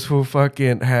 This fool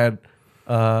fucking had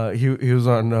he was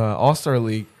on All-Star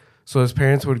League, so his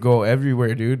parents would go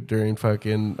everywhere, dude, during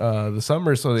fucking the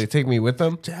summer. So they take me with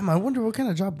them. Damn, I wonder what kind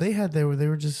of job they had there where they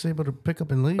were just able to pick up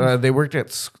and leave. They worked at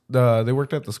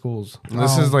the schools. And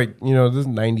this Oh. is like this is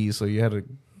 '90s, so you had a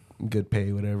good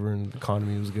pay, whatever, and the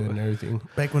economy was good and everything.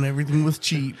 Back when everything was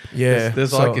cheap. Yeah,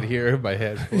 This all I could hear in my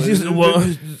head. Well,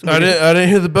 I didn't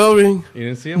hear the bell ring. You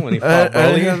didn't see him when he I fought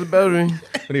didn't hear Broly? the bell ring.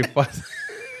 When he fought.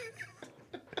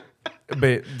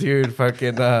 But dude,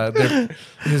 fucking,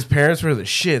 his parents were the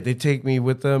shit. They take me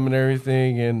with them and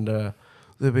everything, and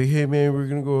they'd be, hey man, we're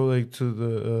gonna go like to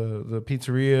the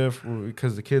pizzeria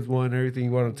because the kids want everything.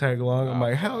 You want to tag along? I'm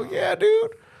like, hell yeah,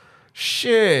 dude.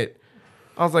 Shit.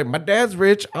 I was like, my dad's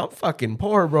rich. I'm fucking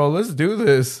poor, bro. Let's do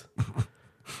this.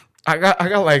 I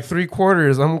got like 3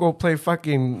 quarters. I'm gonna go play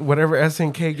fucking whatever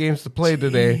SNK games to play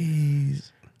today.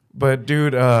 Jeez. But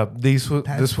dude, this fool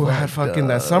had fucking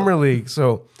that summer league,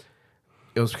 so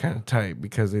it was kind of tight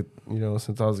because it,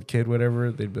 since I was a kid,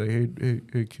 whatever, they'd be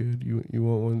like, hey kid, you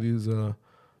want one of these,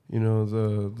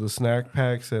 the snack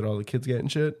packs that all the kids get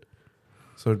and shit.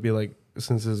 So it'd be like,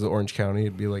 since it's Orange County,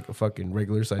 it'd be like a fucking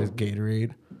regular sized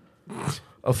Gatorade,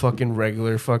 a fucking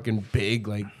regular fucking big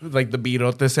like the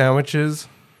birote sandwiches,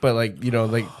 but like You call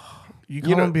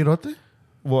know- them birote?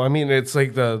 well, I mean it's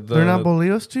like the They're not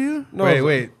bolillos to you? no,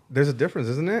 Wait. There's a difference,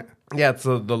 isn't it? yeah, it's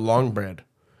the long bread.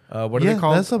 What are Yeah, they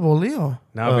called? that's a bolillo.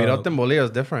 No, Virote and Bolillo is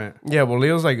different. Yeah,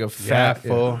 Bolillo's like a Yeah, fat.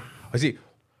 full. I see.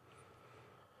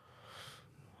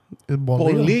 It's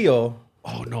bolillo. Bolillo.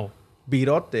 Oh no,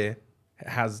 Virote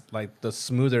has like the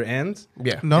smoother ends.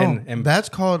 Yeah. No, And- that's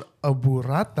called a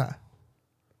burrata.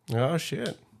 Oh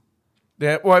shit.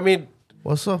 Yeah. Well, I mean,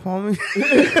 What's up, homie?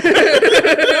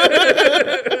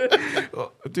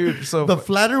 Dude, so The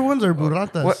flatter ones are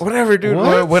burratas. whatever, dude.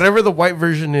 Whatever the white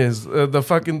version is, the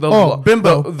fucking bimbo.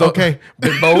 Okay.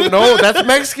 bimbo. No, that's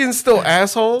Mexican still,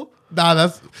 asshole. Nah,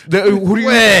 that's Who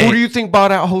do you think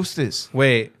bought out Hostess?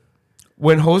 Wait,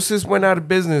 When Hostess went out of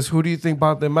business, who do you think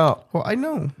bought them out? well, I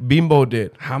know. Bimbo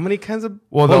did. how many kinds of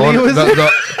Well, the bolillo owner, is there?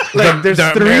 Like, there's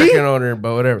the three? American owner,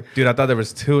 but whatever. Dude, I thought there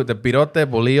was two. The pirote,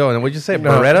 bolillo, and what'd you say?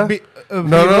 No. Beretta? no,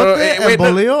 Virote hey, and wait,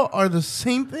 no. bolillo are the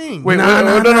same thing. Wait, Nah,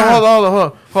 no, nah. hold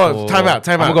on. Oh. Time out.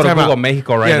 I'm gonna go to time Google out.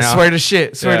 Mexico right yeah, now. swear to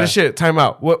shit. Yeah. Time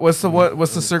out. What's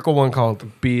the circle one called?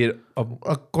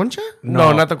 A concha?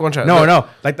 No, not the concha. No.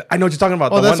 Like I know what you're talking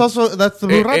about. Oh, The that's one, that's the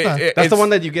burrata. that's the it's- one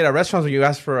that you get at restaurants when you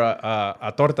ask for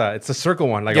a torta. It's a circle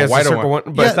one, like Yeah, a it's the wider circle one.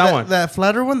 one, But it's that that one. That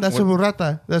flatter one, that's a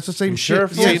burrata. That's the same Sure.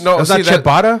 shit. fool? See, no, Is see, that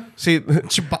ciabatta? See,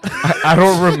 I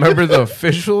don't remember the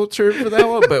official term for that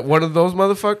one, but one of those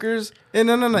motherfuckers.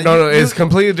 No. No, it's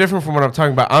completely different from what I'm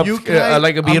talking about. You guys,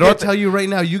 like a I'm gonna birote. tell you right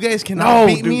now, you guys cannot No,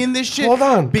 beat me dude. in this shit. Hold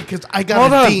on. because I Hold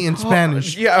got a on. D in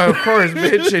Spanish. Yeah, of course,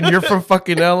 bitch. And you're from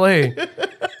fucking LA.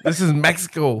 This is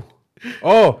Mexico.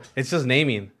 Oh, it's just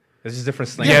naming. It's just different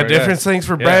slang. Yeah, right different there. slings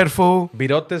for Yeah. bread, fool.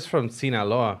 Birotes from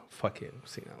Sinaloa. Fuck it,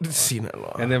 Sinaloa.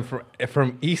 Sinaloa. And then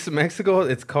from East Mexico,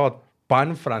 it's called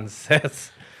pan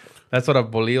francés. That's what a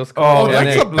bolillo's Oh, called.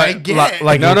 that's And a then- baguette.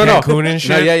 like no, in no, no. Cancun and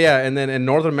shit. No, yeah. And then in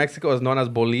northern Mexico, it's known as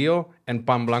bolillo and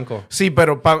pan blanco. See,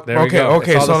 pero pan, There we okay, go.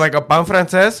 okay. It's all So the- like a pan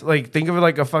francés, like think of it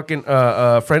like a fucking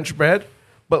French bread,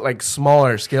 but like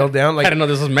smaller, scaled down. Like I didn't know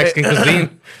this was Mexican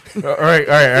cuisine. all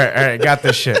right. Got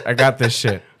this shit. I got this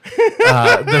shit.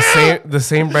 The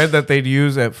same bread that they'd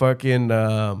use at fucking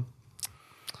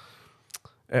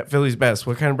at Philly's Best.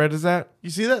 What kind of bread is that? You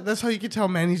see that? That's how you can tell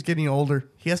Manny's getting older.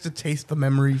 He has to taste the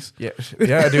memories. Yeah,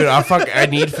 dude. I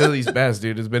need Philly's Best,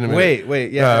 dude. It's been a minute.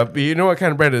 Wait, yeah. But you know what kind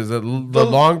of bread is the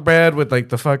long bread with like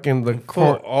the fucking the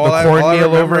Cool. All I cornmeal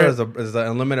remember over it? is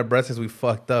the unlimited bread since we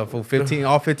fucked up. For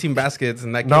 15 baskets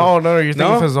and that. No, you're thinking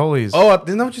No? Fazoli's. Oh,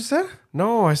 isn't that what you said?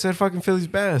 No, I said fucking Philly's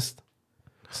Best.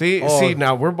 See, Oh.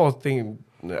 now we're both thinking.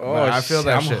 Oh, I feel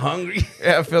that I'm shit. hungry.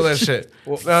 Yeah, I feel that shit.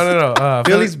 No.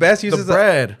 Philly's Best uses the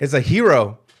bread. It's a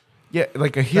hero. Yeah,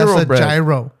 like a hero That's a bread.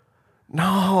 gyro.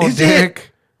 No, Is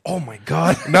dick. Oh my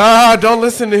god. Nah, don't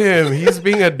listen to him. He's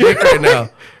being a dick right now.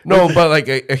 No, but like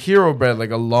a hero bread,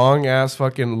 like a long ass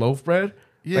fucking loaf bread.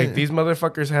 Yeah. Like these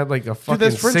motherfuckers had like a fucking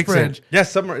that's French 6-inch.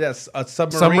 Yes, a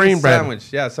submarine Submarine bread.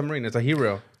 sandwich. Yeah, submarine. It's a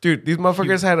hero. Dude, these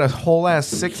motherfuckers had a whole ass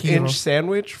 6-inch Hero.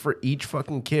 sandwich for each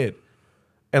fucking kid.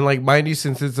 And like, mind you,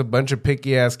 since it's a bunch of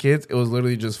picky ass kids, it was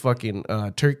literally just fucking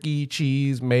turkey,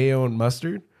 cheese, mayo, and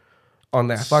mustard on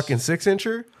that fucking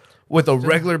 6-incher with a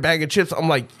regular bag of chips. I'm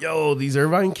like, yo, these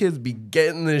Irvine kids be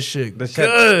getting this shit The shit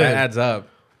good. that adds up.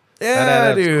 Yeah, that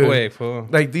adds up dude. quick, fool.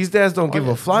 Like these dads don't give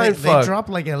a flying They fuck. drop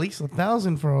like at least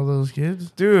 1,000 for all those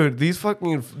kids. Dude, these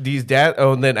dad.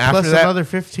 Oh, and then after Plus that, another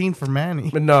 15 for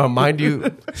Manny. but no, mind you,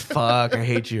 fuck, I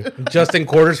hate you. Just in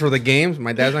quarters for the games.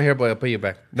 My dad's not here, but I'll pay you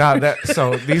back. Nah,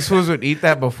 so these fools would eat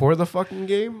that before the fucking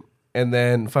game, and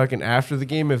then fucking after the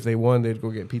game, if they won, they'd go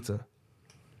get pizza.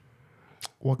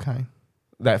 What kind?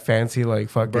 That fancy like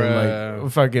fucking Bruh.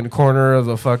 like fucking corner of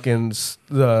the fucking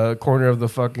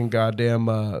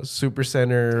goddamn super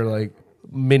center like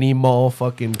mini mall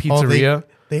fucking pizzeria.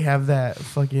 They have that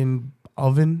fucking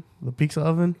oven, the pizza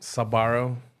oven.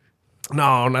 Sabaro.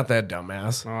 No, not that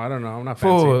dumbass. Oh, I don't know. I'm not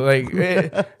fancy.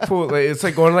 Fool, like it's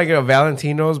like going like a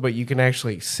Valentino's, but you can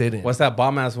actually sit in. What's that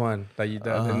bomb ass one that you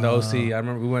did in the OC? I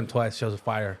remember we went twice. Shows of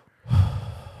fire.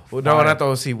 Well, no, not the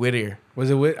OC Whittier. Was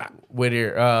it with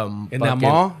Whittier. in that fucking-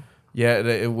 mall? Yeah,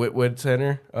 the Whitwood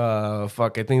Center.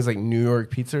 Fuck, I think it's like New York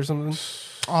Pizza or something.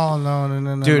 Oh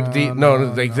no, Dude,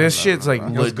 this shit's like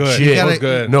was legit. good. It was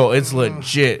good. No, it's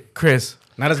legit, Chris.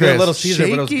 Not as good as Little Caesar,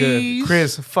 but it was good. Shakey's.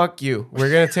 Chris, fuck you. We're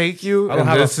gonna take you, I don't and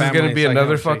have a this is gonna family, be so I another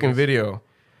can't fucking Shakey's. video.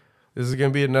 This is gonna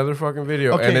be another fucking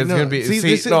video, Okay, and it's no, gonna be. see, See,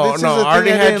 this is no, the thing I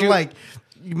already I had didn't you. like.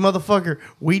 You motherfucker,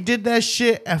 we did that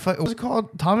shit at what's it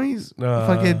called? Tommy's? Uh,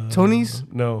 fucking Tony's?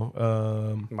 No,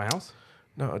 My house?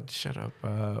 no, shut up.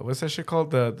 What's that shit called?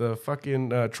 The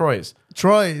fucking Troy's.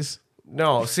 Troy's.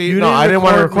 No, see, You no, I didn't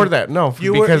want to record record me. that. No,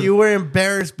 You were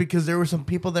embarrassed because there were some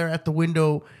people there at the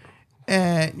window,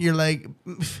 and you're like,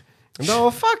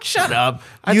 no, fuck, shut up.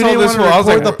 I you told didn't this want to fool, I was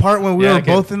record like, the part when we Yeah, were I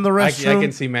can- both in the restroom. I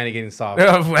can see Manny getting soft.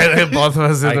 both of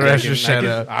us in the restroom. Shut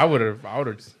up. I would have.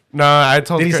 No, I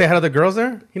told. Did he Chris- say hi to the girls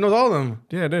there? He knows all of them.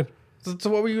 Yeah, I did.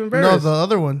 So what were you No, embarrassed? the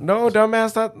other one. No,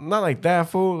 dumbass, not like that,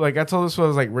 fool. Like I told this fool, I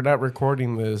was like, we're not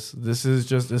recording this. This is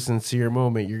just a sincere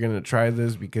moment. You're gonna try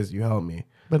this because you helped me.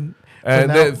 But And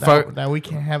now, then fuck. now we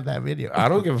can't have that video. I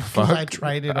don't give a fuck. I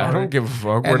tried it. I don't already. give a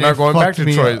fuck. And We're not it going back fucked to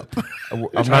me Troy's. up. I'm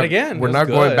Try it not, again. We're It not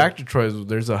was going good. back to Troy's.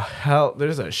 There's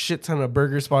a shit ton of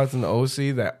burger spots in the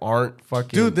OC that aren't fucking.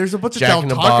 Dude, there's a bunch of Jack in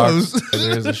the tacos. Box.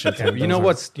 There is a shit ton. You know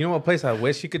what place I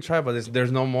wish you could try, but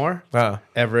there's no more.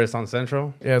 Everest on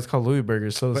Central. Yeah, it's called Louis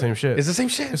Burger. Still the same shit. It's the same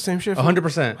shit. It's the same shit.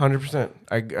 100%. 100%.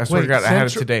 I swear Wait, to God, I had it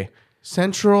Central- today.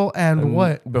 Central and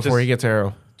what? Before Just- you get to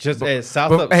Arrow. Just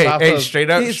south But, of hey, south hey, of, straight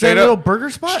up, Is straight that a little up,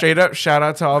 burger spot? straight up. Shout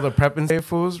out to all the prep and save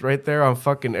fools right there on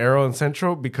fucking Arrow and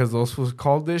Central because those fools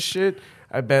called this shit.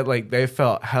 I bet like they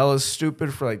felt hella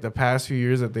stupid for like the past few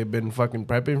years that they've been fucking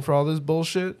prepping for all this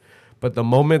bullshit. But the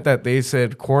moment that they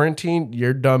said quarantine,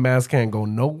 your dumb ass can't go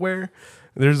nowhere.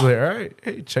 There's like, all right,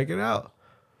 hey, check it out.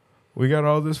 We got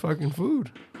all this fucking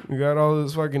food. We got all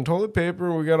this fucking toilet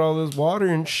paper. We got all this water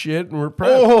and shit, and we're prepped.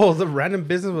 Oh, the random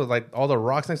business with like all the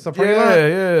rocks next to the parking lot.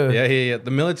 Yeah.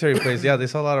 The military place. Yeah, they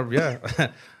saw a lot of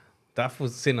that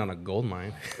was sitting on a gold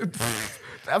mine.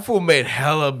 That fool made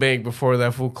hella bank before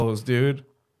that fool closed, dude.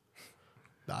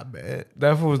 I bet.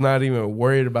 That fool was not even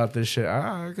worried about this shit.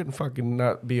 I couldn't fucking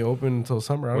not be open until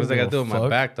summer. I What does that don't got to do give with a my fuck.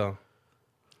 back though?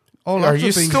 Oh, Are lots you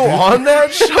of things, still dude. on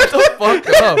that? Shut the fuck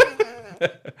up.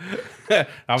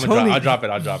 I'll drop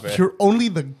it. You're only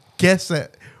the guest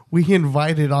that we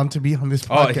invited on to be on this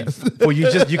podcast. Well,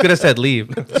 you could have said leave.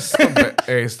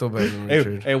 Hey, still better than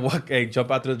Richard. Hey,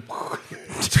 jump out through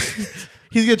the.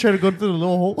 He's gonna try to go through the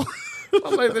little hole.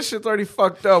 I'm like, this shit's already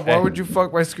fucked up. Why would you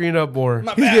fuck my screen up more?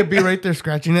 He's gonna be right there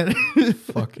scratching it.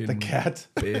 Fucking cat.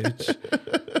 bitch.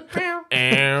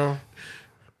 Ow.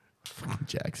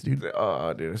 Jax, dude.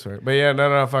 Oh, dude, I swear. But yeah,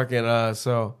 no, fucking,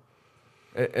 so.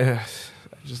 I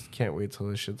just can't wait till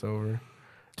this shit's over.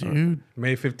 Dude.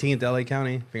 May 15th, LA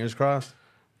County. Fingers crossed.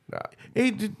 Nah.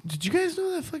 Hey, did you guys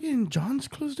know that fucking John's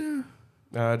closed down?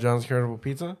 John's Carnival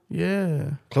Pizza?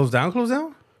 Yeah. Close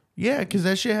down. Yeah, because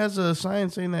that shit has a sign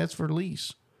saying that it's for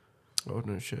lease. Oh,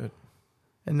 no shit.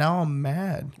 And now I'm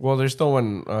mad. Well, there's still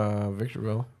one,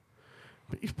 Victorville.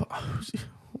 But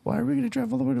why are we going to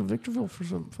drive all the way to Victorville for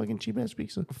some fucking cheap ass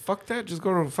pizza? Fuck that. Just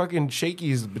go to fucking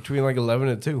Shakey's between like 11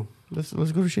 and 2. Let's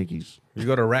go to Shakey's. You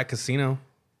go to Rat Casino.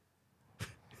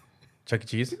 Chuck E.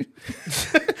 Cheese.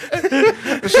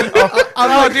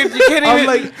 Oh, dude, you can't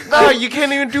even. You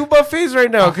can't even do buffets right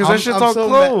now because that shit's all so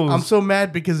closed. I'm so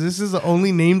mad because this is the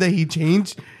only name that he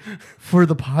changed for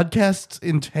the podcast's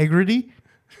integrity.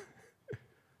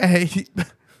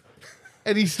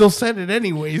 And he still said it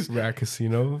anyways. Rat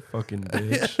Casino, fucking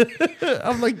bitch.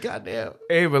 I'm like, goddamn.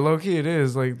 Hey, but low key it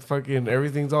is like fucking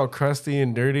everything's all crusty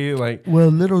and dirty. Like, Well,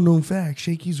 little known fact,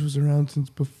 Shakey's was around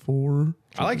since before.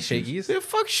 I like Shakey's. yeah,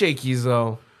 fuck Shakey's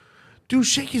though. Dude,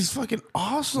 Shakey's fucking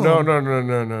awesome.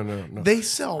 No. They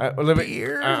sell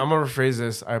beer. I'm gonna rephrase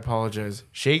this. I apologize.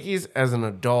 Shakey's as an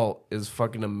adult is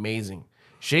fucking amazing.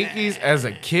 Shakey's as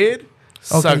a kid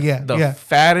sucked the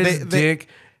fattest dick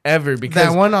ever because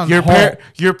That one on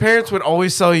your parents would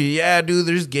always tell you, yeah, dude,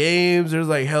 there's games, there's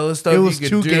like hella stuff. It was you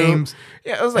could 2 do. games.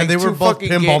 Yeah, it was like And they were two both fucking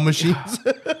pinball machines.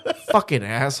 Fucking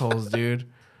assholes, dude.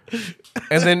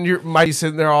 And then you might be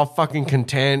sitting there all fucking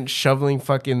content, shoveling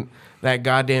fucking that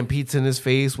goddamn pizza in his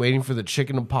face, waiting for the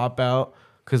chicken to pop out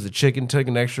because the chicken took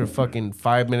an extra fucking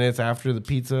 5 minutes after the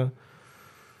pizza.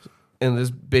 And this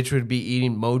bitch would be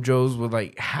eating Mojos with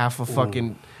like half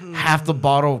the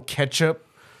bottle of ketchup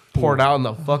poured out in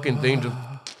the fucking thing,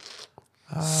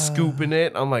 just scooping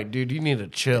it. I'm like, dude, you need to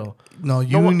chill. No,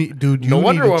 need, dude. You no need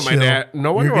wonder to why my chill. dad-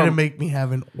 no wonder You're gonna why- make me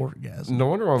have an orgasm. No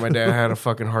wonder why my dad had a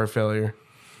fucking heart failure.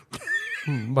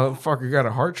 Motherfucker got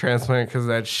a heart transplant because of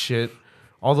that shit.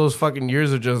 All those fucking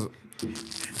years of just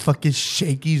Fucking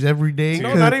Shakey's every day.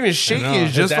 no, not even shaky. know. It's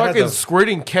His just dad has fucking a-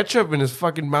 squirting ketchup in his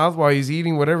fucking mouth while he's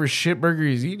eating whatever shit burger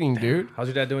he's eating, dude. How's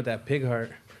your dad doing with that pig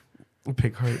heart?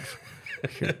 Pig heart.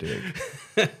 Your dick.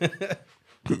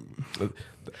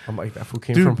 I'm like, that fool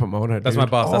came Dude, from Pomona. That's dude. my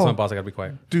boss. That's Oh. my boss. I gotta be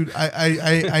quiet. Dude,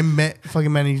 I met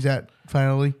fucking Manny's dad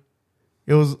finally.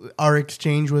 It was our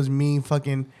exchange was me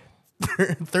fucking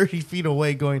 30 feet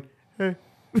away going, hey,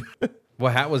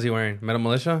 What hat was he wearing? Metal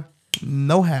Militia?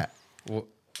 no hat.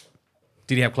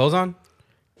 Did he have clothes on?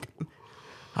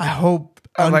 I hope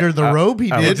I like- under the robe he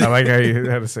did. I like how you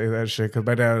had to say that shit because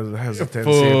my dad has a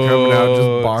tendency of coming out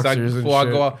just boxers and I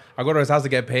shit. I go to his house to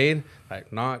get paid.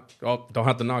 Like, knock. Oh, don't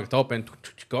have to knock. It's open.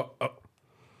 Go. Oh.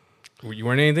 You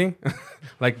wearing anything?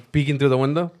 Like peeking through the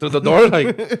window, through the door. Like,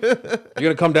 you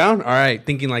gonna come down? All right.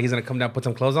 Thinking like he's gonna come down, put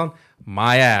some clothes on.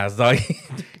 My ass, dog. He's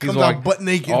Comes out butt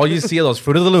naked. All you see are those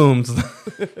Fruit of the Looms.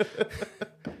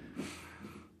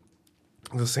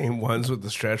 The same ones with the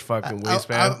stretch fucking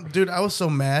waistband. Dude, I was so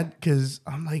mad because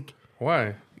I'm like,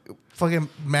 Why? fucking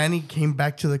Manny came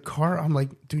back to the car. I'm like,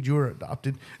 dude, you were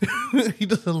adopted. He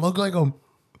doesn't look like him.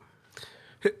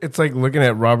 It's like looking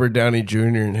at Robert Downey Jr.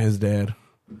 and his dad.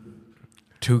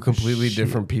 Two completely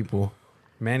different people.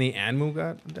 Manny and Moo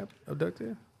got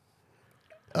abducted.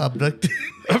 Abducted.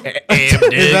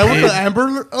 Is that what the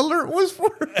Amber Alert was for?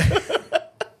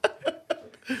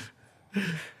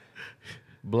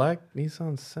 Black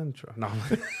Nissan Sentra. No.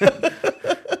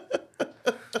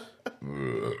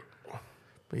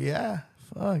 But yeah,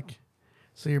 fuck.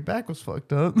 So your back was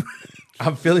fucked up.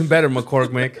 I'm feeling better,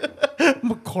 McCormick.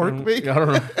 McCormick. I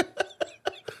don't know.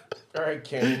 All right,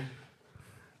 Kenny.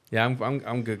 Yeah,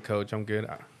 I'm good, coach. I'm good.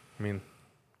 I mean,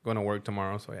 going to work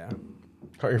tomorrow, so yeah.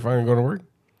 How you finally going to work?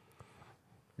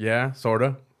 Yeah,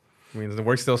 sorta. I mean, the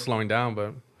work's still slowing down,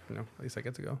 but you know, at least I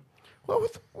get to go. What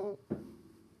with?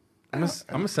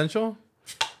 I'm essential.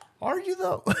 Are you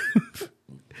though?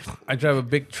 I drive a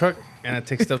big truck and I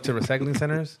take stuff to recycling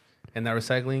centers, and that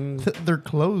recycling. They're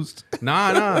closed.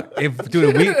 Nah. If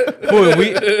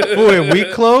we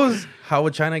close, how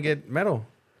would China get metal?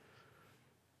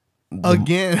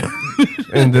 Again.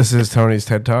 And this is Tony's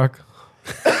TED Talk.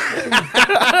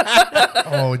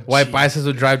 Oh, White bicycles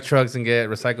who drive trucks and get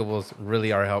recyclables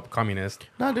really are help communists.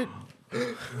 no, dude.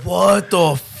 What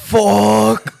the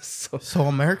fuck? So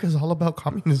America's all about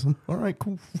communism. All right,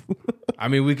 cool. I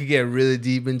mean, we could get really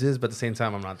deep into this, but at the same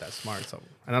time, I'm not that smart. So,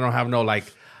 and I don't have no like.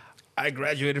 I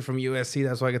graduated from USC.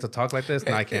 That's why I get to talk like this.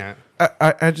 No, I can't.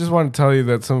 I just want to tell you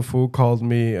that some fool called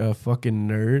me a fucking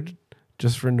nerd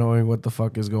just for knowing what the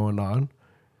fuck is going on.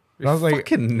 And I was like,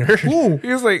 fucking nerd.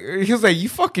 He was like, you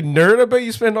fucking nerd. I bet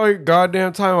you spend all your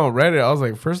goddamn time on Reddit. I was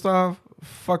like, first off,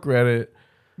 fuck Reddit.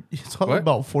 It's all What?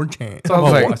 about 4chan. So I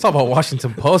was like, It's all about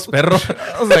Washington Post, perro.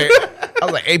 I was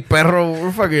like, hey, perro,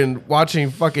 we're fucking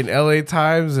watching fucking LA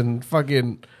Times and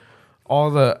fucking all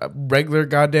the regular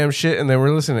goddamn shit, and then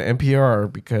we're listening to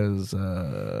NPR because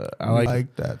I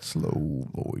like that slow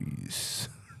voice.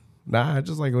 Nah, I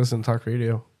just like listening to talk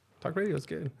radio. Talk radio is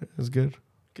good. It's good.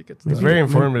 Good It's stuff. very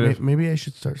informative. Maybe I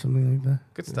should start something like that.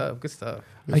 Good stuff. Good stuff.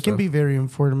 I can be very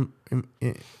informative.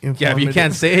 Yeah, if you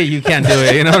can't say it, you can't do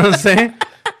it. You know what I'm saying?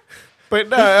 But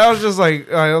no, I was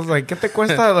like, get the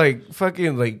cuesta, like,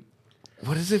 fucking, like,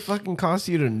 what does it fucking cost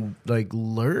you to, like,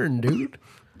 learn, dude?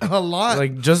 a lot.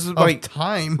 Like, just, of like,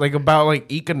 time. like, about, like,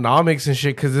 economics and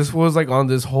shit, because this was, like, on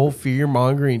this whole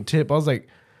fear-mongering tip. I was like,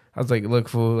 look,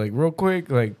 fool, like, real quick,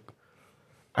 like,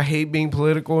 I hate being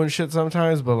political and shit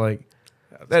sometimes, but, like,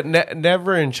 that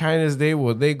never in China's day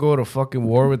will they go to fucking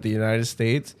war with the United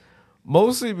States.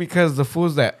 Mostly because the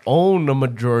fools that own the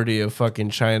majority of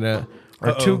fucking China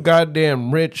are too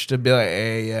goddamn rich to be like,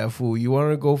 hey, yeah, fool, you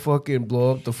want to go fucking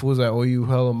blow up the fools that owe you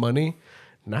hella money?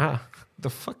 Nah. The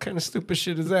fuck kind of stupid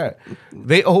shit is that?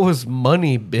 They owe us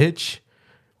money, bitch.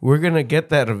 We're going to get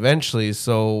that eventually,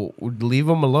 so leave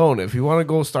them alone. If you want to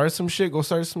go start some shit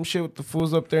with the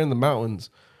fools up there in the mountains.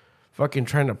 Fucking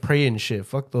trying to pray and shit.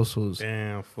 Fuck those fools.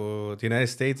 Damn, fool. The United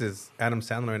States is Adam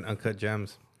Sandler in Uncut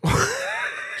Gems.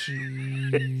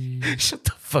 Shut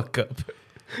the fuck up.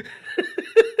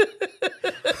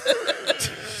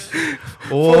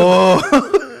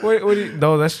 Oh. Wait, what do you,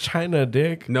 no, that's China,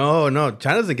 dick. No.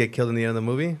 China doesn't get killed in the end of the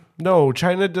movie. No,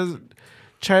 China does.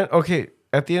 China, okay,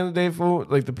 at the end of the day, fool,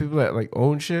 like the people that like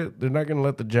own shit, they're not gonna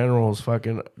let the generals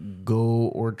fucking go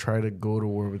or try to go to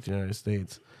war with the United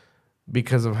States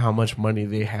because of how much money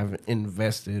they have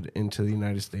invested into the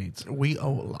United States, We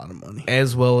owe a lot of money.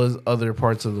 as well as other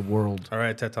parts of the world. All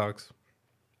right, TED Talks.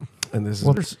 And this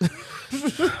is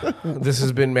this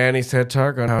has been Manny's TED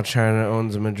Talk on how China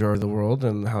owns a majority of the world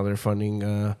and how they're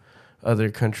funding other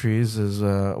countries as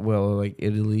well, like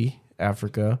Italy,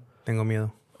 Africa, Tengo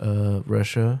miedo.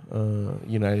 Russia,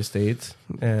 United States,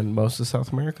 and most of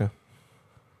South America.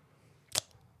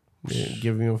 Yeah,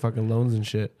 giving them fucking loans and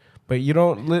shit. But you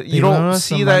don't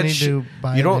see that shit.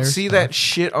 You don't see that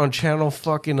shit on channel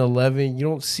fucking 11. You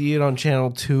don't see it on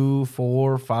channel 2,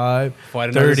 4, 5,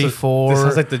 34. This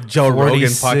sounds like the Joe Rogan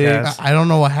 46. podcast. I don't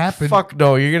know what happened. Fuck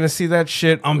no, you're gonna see that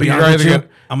shit. I'm You're beyond with either you.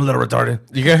 I'm a little retarded.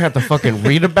 You're gonna have to fucking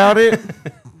read about it.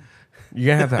 You're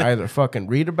gonna have to either fucking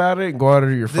read about it and go out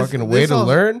of your fucking way to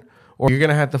learn, or you're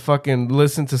gonna have to fucking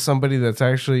listen to somebody that's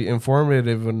actually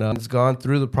informative enough, that's gone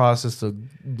through the process to,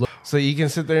 so you can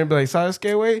sit there and be like,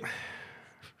 Sasuke, wait.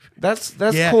 That's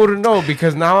cool to know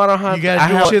because now I don't have. You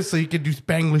gotta do shit so you can do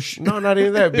Spanglish. No, not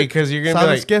even that, because you're gonna be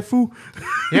like, Skefu.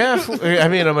 yeah. I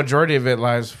mean, a majority of it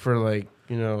lies for like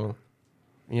you know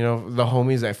the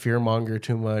homies that fearmonger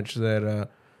too much. That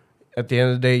at the end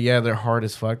of the day, yeah, they're hard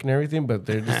as fuck and everything, but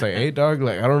they're just like, hey, dog,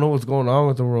 like I don't know what's going on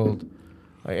with the world.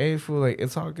 Like, hey, fool, like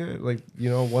it's all good. Like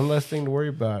one less thing to worry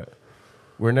about.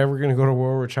 We're never gonna go to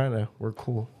war with China. We're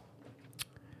cool.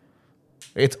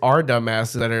 It's our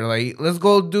dumbasses that are like, let's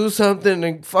go do something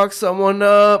and fuck someone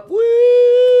up.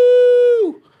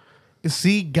 Woo!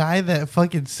 See, guy that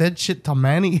fucking said shit to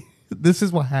Manny. This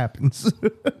is what happens.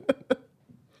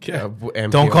 NPR.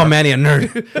 Don't call Manny a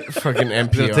nerd. Fucking He'll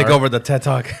NPR. take over the TED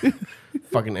Talk.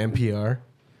 Fucking NPR.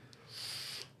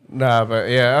 Nah, but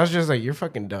yeah, I was just like, you're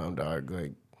fucking dumb, dog.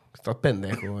 Like, stop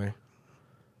pendejo, güey.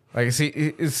 Like,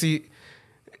 see,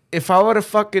 if I would have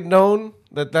fucking known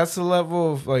that that's the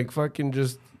level of like fucking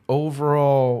just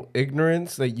overall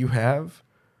ignorance that you have,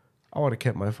 I would have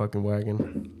kept my fucking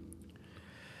wagon.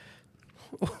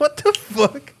 What the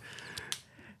fuck?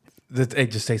 Hey,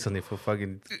 just say something for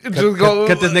fucking. Just go.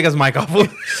 Cut this nigga's mic off.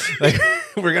 Like,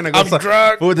 we're gonna go. I'm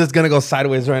drunk. We're just gonna go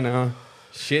sideways right now.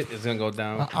 Shit is gonna go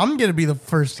down. I'm gonna be the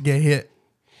first to get hit.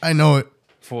 I know it.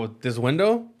 For this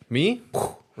window, me.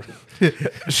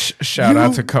 Shout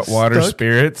out to Cutwater stuck?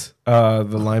 Spirits. The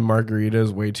lime margarita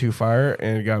is way too fire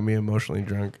and it got me emotionally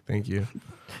drunk. Thank you.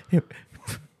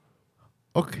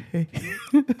 Okay.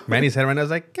 Manny's head right now is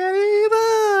like,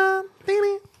 querida.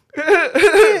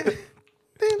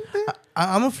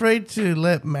 I'm afraid to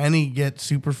let Manny get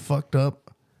super fucked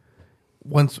up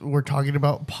once we're talking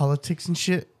about politics and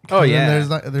shit. Oh, Then yeah.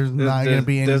 there's not gonna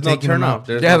be any There's no taking turn him off. out.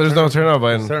 There's no turn off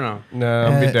button. Turn off. No,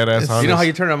 I'm be dead ass it's- honest. You know how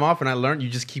you turn them off, and I learned you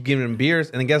just keep giving him beers,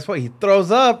 and then guess what? He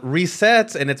throws up,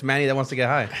 resets, and it's Manny that wants to get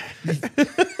high.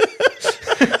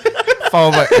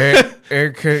 Followed by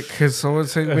Eric, could someone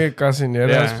take me a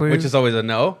casineras, please? Which is always a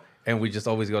no, and we just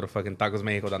always go to fucking Tacos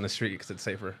Mexico down the street because it's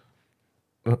safer.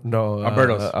 no,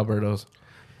 Alberto's. Alberto's.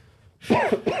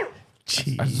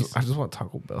 Jeez. I just want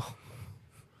Taco Bell.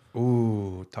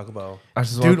 Ooh, Taco Bell. I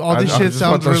just Dude, want, all this I shit just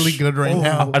sounds want those really good right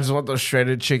now. I just want those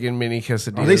shredded chicken mini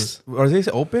quesadillas. Are they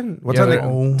open? What Yeah, time? they-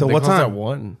 To they what close at time?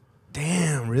 1.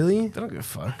 Damn, really? They don't give a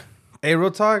fuck. Hey,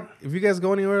 real talk. If you guys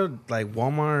go anywhere like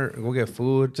Walmart, go get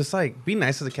food. Just like be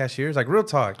nice to the cashiers. Like real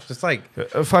talk. Just like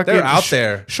Fucking they're out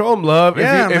there. Show them love.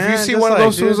 Yeah, if you man, see just one of like,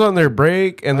 those fools dude. on their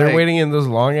break and they're Like- waiting in those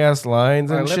long ass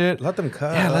lines and Like, shit. Let them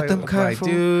cut. Yeah, let Like, them cut, like, fool.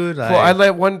 dude. Like, Well, I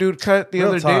let one dude cut the Real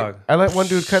other talk. day. I let one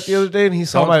dude cut the other day and he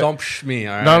saw my don't psh me.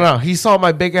 All right? no. He saw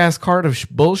my big ass cart of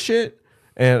bullshit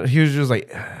and he was just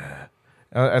like,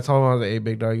 I told him I was like, hey,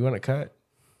 big dog, you want to cut?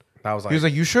 I was like, He was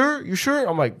like, you sure? You sure?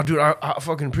 I'm like, dude, I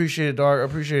fucking appreciate it, dog. I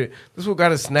appreciate it. This fool got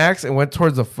his snacks and went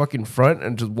towards the fucking front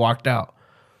and just walked out.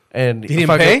 And He didn't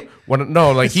fucking- pay?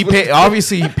 No, like he paid.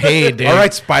 Obviously, he paid, dude. all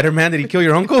right, Spider Man, did he kill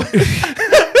your uncle?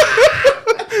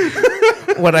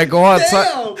 When I go outside,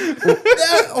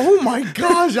 Oh my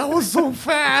gosh, that was so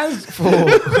fast.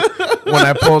 when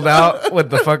I pulled out with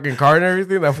the fucking cart and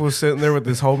everything, that fool was sitting there with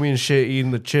his homie and shit,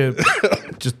 eating the chip,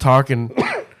 just talking.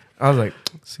 I was like,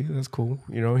 see, that's cool.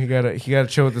 You know, he gotta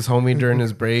chill with his homie during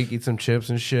his break, eat some chips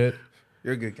and shit.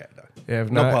 You're a good guy, dog. Yeah,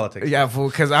 if No not- politics. Yeah, fool.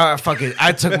 Because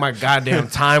I took my goddamn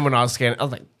time when I was scanning. I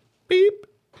was like, beep.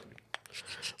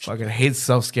 Fucking hate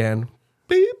self scan.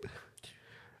 Beep.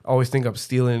 Always think I'm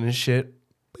stealing and shit.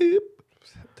 Beep.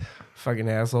 Fucking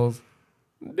assholes.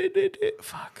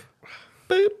 Fuck.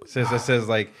 Beep.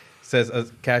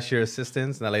 Says cashier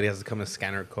assistance, and that lady has to come and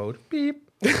scan her code. Beep.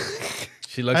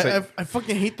 She looks like I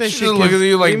fucking hate that She shit. just look at 'cause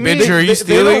you like, you mean- bitch, are you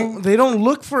stealing? They don't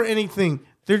look for anything.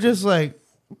 They're just like,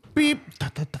 beep. Da,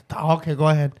 da, da, da. Okay, go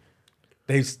ahead.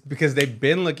 because they've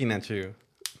been looking at you.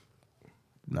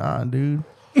 Nah, dude.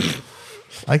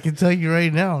 I can tell you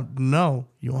right now. No.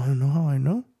 You want to know how I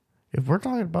know? If we're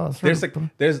talking about There's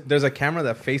a camera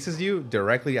that faces you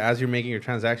directly as you're making your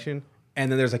transaction, and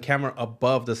then there's a camera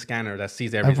above the scanner that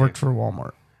sees everything. I've worked for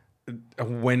Walmart.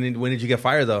 When did you get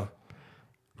fired though?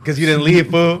 Because you didn't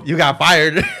leave, fool. You got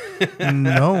fired.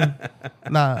 No.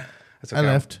 Nah. That's I okay.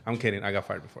 left. I'm kidding. I got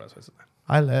fired before. That's why I said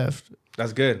that. I left.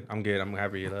 That's good. I'm good. I'm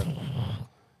happy you left.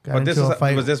 Got But this into a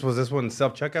fight. was this one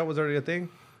self checkout was already a thing?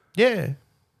 Yeah.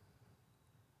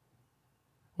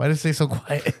 Why did it say so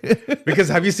quiet? Because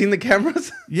have you seen the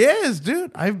cameras? Yes,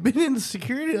 dude. I've been in the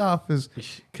security office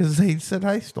because they said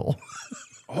I stole.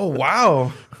 Oh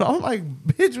wow. I'm like,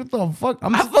 bitch, what the fuck?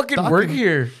 I fucking stuck work in-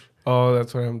 here. Oh,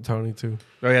 that's why I'm Tony too.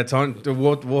 Oh yeah, Tony.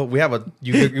 We have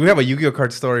a Yu-Gi-Oh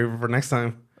card story for next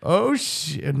time. Oh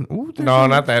shit! Ooh, there's No, a-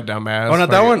 not that dumbass. Oh, not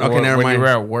that one? Okay, never when mind. you were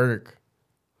at work.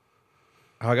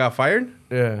 How I got fired?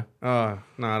 Yeah. No,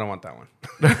 I don't want that one.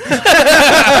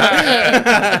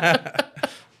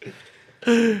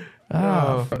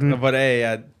 But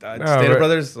hey, Stater but-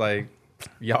 Brothers, like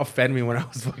y'all fed me when I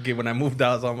was when I moved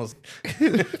out. I was almost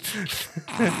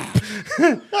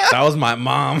that was my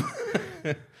mom.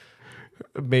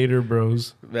 Mater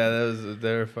Bros. Yeah,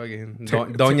 they're fucking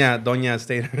Doña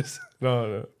Staters.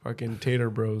 No, fucking Tater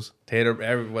Bros. Tater,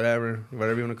 whatever you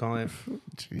want to call it.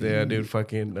 Yeah, dude,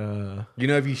 fucking. You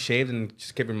know, if you shaved and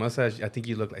just kept your mustache, I think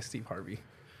you look like Steve Harvey.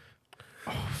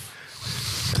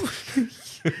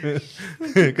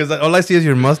 Because all I see is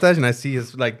your mustache, and I see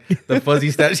his like the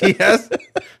fuzzy stash he has.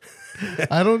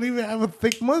 I don't even have a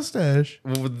thick mustache.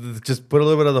 Just put a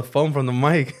little bit of the foam from the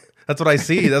mic. That's what I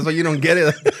see. That's why you don't get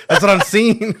it. That's what I'm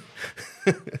seeing.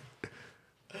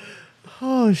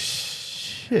 Oh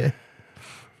shit!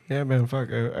 Yeah, man,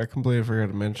 fuck. I completely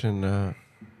forgot to mention.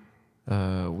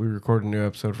 We recorded a new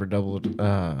episode for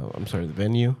the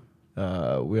Venue.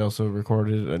 We also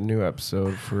recorded a new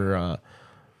episode for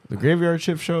the Graveyard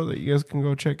Shift show that you guys can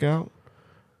go check out.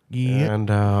 Yeah, And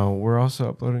we're also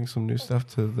uploading some new stuff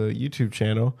to the YouTube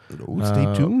channel.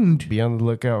 stay tuned. Be on the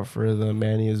lookout for the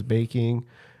Manny is Baking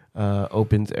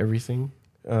Opens Everything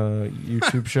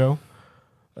YouTube show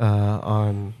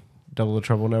on Double the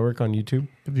Trouble Network on YouTube.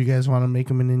 If you guys want to make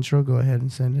them an intro, go ahead and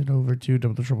send it over to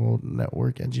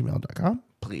doublethetrouble@gmail.com.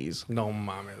 Please. No,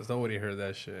 mames. Nobody heard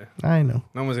that shit. I know.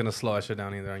 No one's gonna slow that shit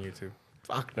down either on YouTube.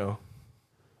 Fuck no.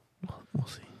 We'll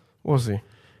see. We'll see.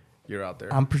 You're out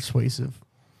there. I'm persuasive.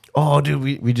 Oh, dude,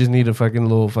 we just need a fucking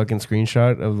little fucking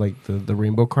screenshot of like the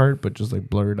rainbow card, but just like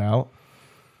blurred out,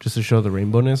 just to show the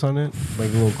rainbowness on it, like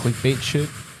a little clickbait shit.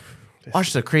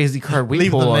 Watch the crazy card we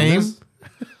Leave pull the on name. this.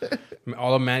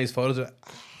 All of Manny's photos are...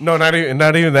 No, not even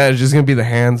that. It's just gonna be the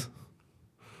hands.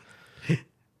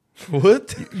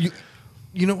 What?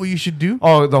 You know what you should do?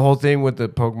 Oh, the whole thing with the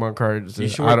Pokemon cards. You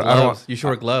should wear gloves. You should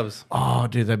wear gloves. Oh,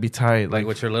 dude, that'd be tight. Like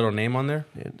with your little name on there.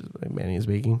 Yeah, just like Manny is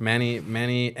Baking. Manny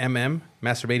MM,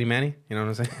 masturbating Manny. You know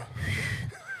what I'm saying?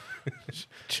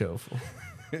 Chill. Fool.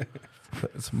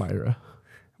 It's Myra.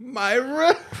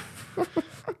 Myra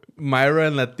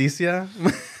and Leticia.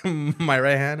 My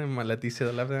right hand and my Leticia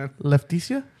the left hand.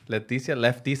 Lefticia?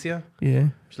 Lefticia. Yeah.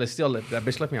 That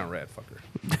bitch left me on red, fucker.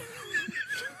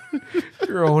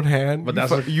 Your own hand. But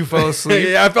that's you fell asleep.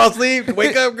 Yeah, I fell asleep.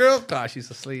 Wake up, girl. Gosh, she's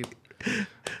asleep.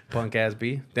 Punk ass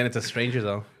B. Then it's a stranger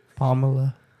though.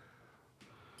 Pamela.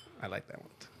 I like that one.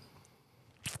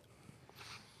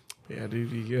 Yeah,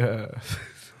 dude.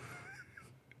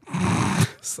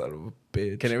 Son of a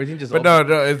bitch. Can everything just? But no,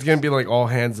 it's gonna be like all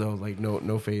hands though, like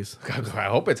no face. I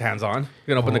hope it's hands on.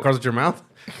 You're gonna open the cards with your mouth.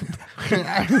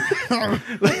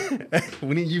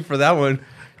 We need you for that one.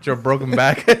 Your broken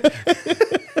back.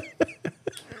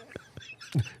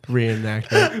 Reenact.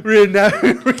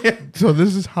 So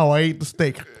this is how I ate the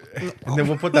steak. And then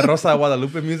we'll put the Rosa de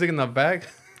Guadalupe music in the back.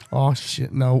 Oh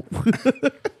shit, no.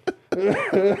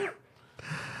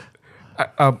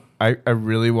 I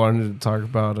really wanted to talk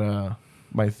about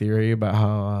my theory about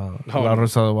how La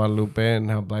Rosa de Guadalupe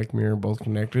and how Black Mirror are both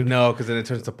connected. No, because then it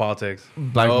turns to politics.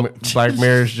 Black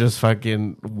Mirror is just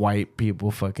fucking white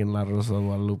people fucking La Rosa de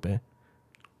Guadalupe.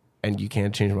 And you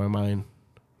can't change my mind.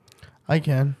 I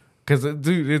can. Because,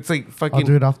 dude, it's like fucking... I'll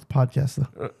do it off the podcast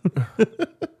though.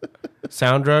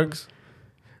 Sound drugs?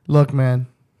 Look, man.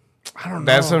 I don't know.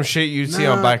 That's some shit you'd see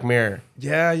on Black Mirror.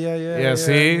 Yeah.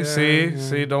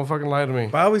 See? Don't fucking lie to me.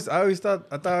 But I always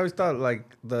thought like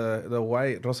the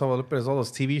white Rosa de Guadalupe is all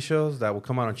those TV shows that will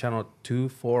come out on channel 2,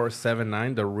 4, 7,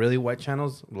 9, the really white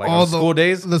channels, like All on school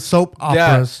days. The soap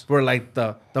Yeah, operas. where like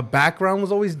the background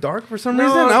was always dark for some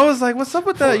reason. I was like, "What's up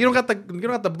with that? You don't got the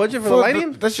budget for the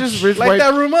lighting? That's just rich Light white...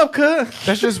 that room up, cuz."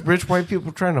 That's just rich white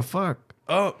people trying to fuck.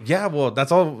 Oh yeah, well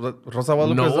that's all Rosa de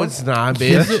Guadalupe is. No, it's not,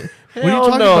 bitch. What are you Hell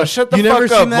talking no. about? Shut the you fuck never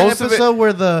up. seen that Most of it... episode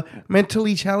where the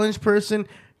mentally challenged person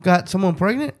got someone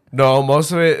pregnant? No,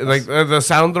 most of it, like the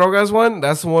Sound Drogas one,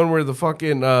 that's the one where the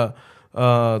fucking the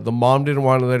mom didn't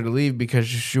want to let her leave because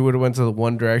she would have went to the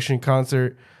One Direction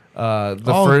concert. That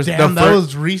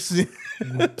was recent.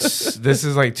 This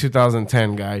is like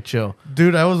 2010, guy. Chill.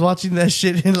 Dude, I was watching that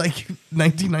shit in like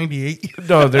 1998.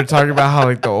 No, they're talking about how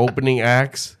like the opening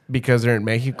acts, because they're in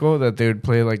Mexico, that they would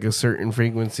play like a certain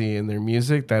frequency in their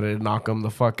music that it'd knock them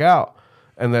the fuck out,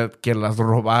 and that que las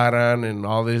robaran and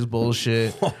all this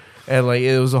bullshit, and like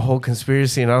it was a whole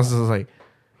conspiracy. And I was just like,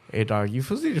 "Hey, dog, you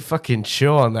supposed to fucking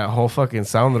chill on that whole fucking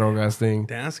Sound Drogas thing."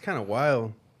 Damn, that's kind of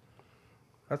wild.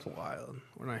 That's wild.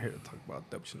 We're not here to talk about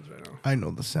abductions right now. I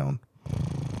know the sound.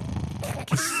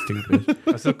 Stupid.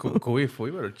 That's a cool. You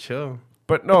better chill.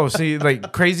 But no, see,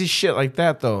 like crazy shit like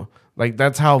that though. Like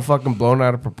that's how fucking blown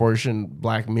out of proportion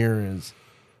Black Mirror is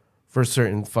for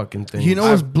certain fucking things. You know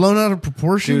what's blown out of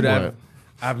proportion? Dude,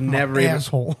 I've never even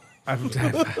asshole. I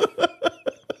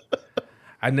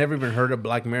never even heard of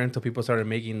Black Mirror until people started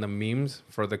making the memes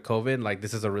for the COVID. Like,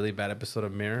 this is a really bad episode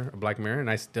of Black Mirror,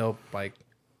 and I still like.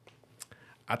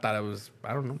 I thought it was.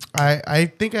 I don't know. I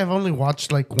think I've only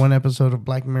watched like one episode of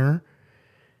Black Mirror.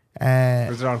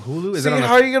 Is it on Hulu? Is See, it on?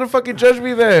 how are you gonna fucking judge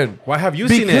me then? Why have you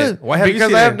seen it? Why have you Because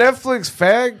seen I have it? Netflix,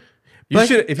 fag. You But,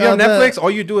 should. If you have the- Netflix,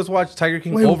 all you do is watch Tiger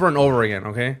King Wait. over and over again.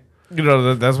 Okay. You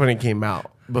know that's when it came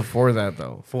out. Before that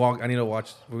though. I need to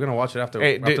watch. We're gonna watch it after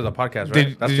Hey, after the podcast, right?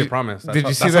 did- That's did your you- promise. That's did how,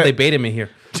 you see that's how that- they baited me here.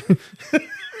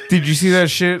 Did you see that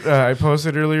shit I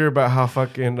posted earlier about how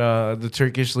fucking the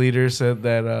Turkish leader said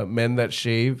that men that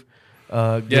shave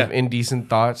give Yeah. indecent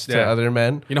thoughts to Yeah. other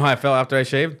men? You know how I felt after I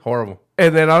shaved? Horrible.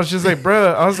 And then I was just like,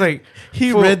 bro, I was like,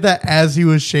 He fool. read that as he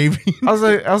was shaving. I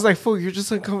was like, fool, you're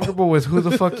just uncomfortable with who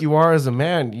the fuck you are as a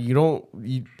man. You don't,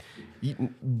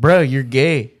 bro, you're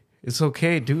gay. It's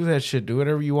okay. Do that shit. Do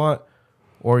whatever you want.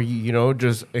 Or, you know,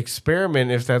 just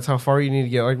experiment if that's how far you need to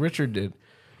get, like Richard did.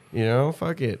 You know,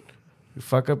 fuck it. You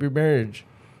fuck up your marriage.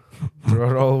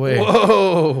 Throw it all away.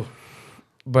 Whoa!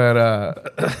 But,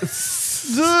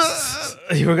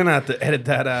 You were gonna have to edit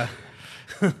that.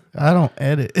 I don't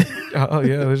edit. oh,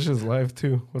 yeah, this is live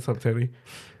too. What's up, Teddy?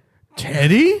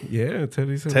 Teddy? Yeah,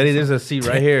 Teddy said. Teddy, there's a seat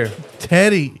right here.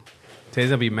 Teddy. Teddy's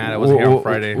gonna be mad I wasn't here on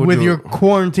Friday. We'll with do your it.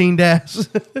 quarantined ass.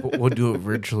 We'll do it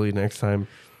virtually next time.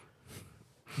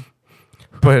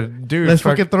 But, dude, Let's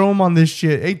fuck- fucking throw him on this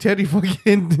shit. Hey, Teddy,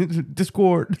 fucking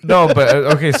Discord. No, but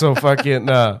okay, so fucking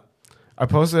I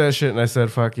posted that shit and I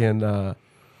said fucking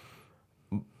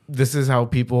this is how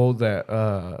people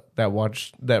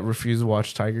that refuse to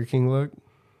watch Tiger King look.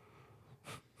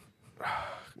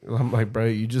 I'm like, bro,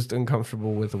 you just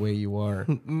uncomfortable with the way you are.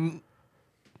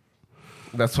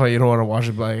 That's why you don't want to watch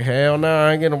it. Like, hell no,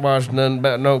 I ain't gonna watch nothing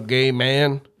about no gay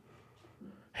man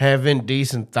having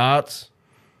decent thoughts.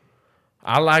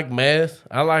 I like meth.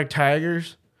 I like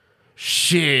tigers.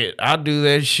 Shit, I do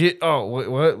that shit. Oh,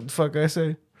 what the fuck I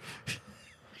say?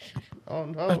 Oh,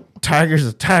 no. Tiger's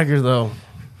a tiger, though.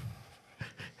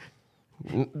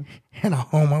 And a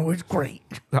homo was great.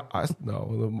 No,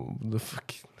 the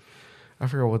fuck. I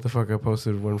forgot what the fuck I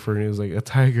posted one for. And it was like, a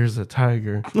tiger's a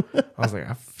tiger. I was like,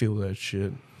 I feel that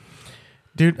shit.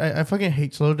 Dude, I fucking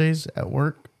hate slow days at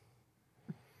work.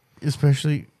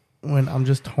 Especially when I'm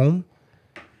just home.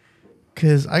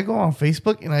 Because I go on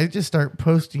Facebook and I just start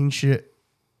posting shit.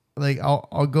 Like, I'll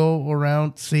go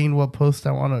around seeing what posts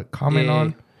I want to comment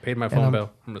on. Paid my And phone I'm-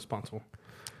 bill. I'm responsible.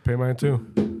 Pay mine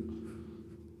too.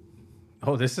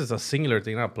 Oh, this is a singular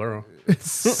thing, not plural. I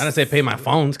didn't say pay my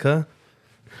phones, cuh.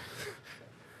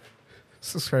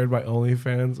 Subscribe by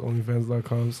OnlyFans,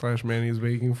 onlyfans.com/Manny's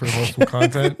Baking for wholesome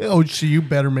content. Oh, shit, you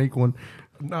better make one.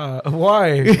 Nah,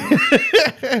 why?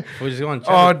 We'll just go on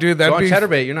Oh, dude, that'd go on be-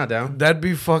 Chatterbait. You're not down. That'd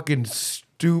be fucking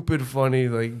stupid funny.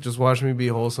 Like, just watch me be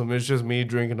wholesome. It's just me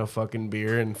drinking a fucking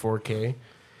beer in 4K.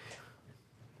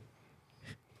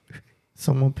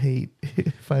 Someone paid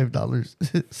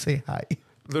 $5. Say hi.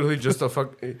 Literally just a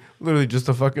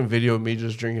fucking video of me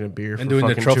just drinking a beer for And doing the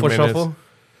fucking truffle 2 minutes. shuffle.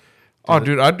 Oh,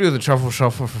 dude, I'd do the truffle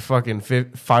shuffle for fucking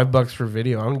 $5 per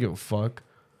video. I don't give a fuck.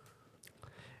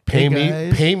 Hey,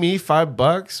 guys. Pay me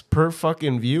 $5 per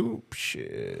fucking view.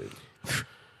 Shit.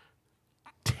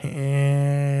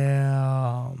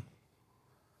 Damn.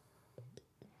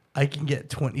 I can get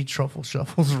 20 truffle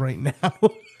shuffles right now.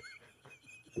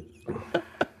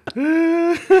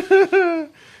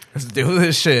 Let's do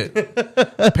this shit.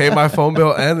 Pay my phone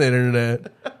bill and the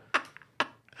internet.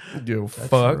 Yo,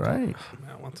 fuck. Right. Man,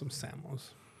 I want some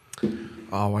Samos.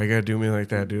 Oh, why you gotta do me like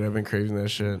that, dude? I've been craving that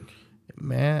shit.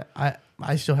 Man,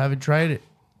 I still haven't tried it.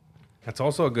 That's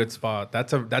also a good spot.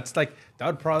 That's like that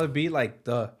would probably be like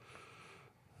the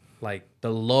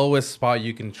lowest spot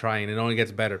you can try, and it only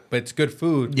gets better. But it's good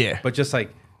food. Yeah. But just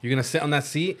like you're gonna sit on that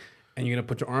seat and you're gonna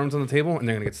put your arms on the table and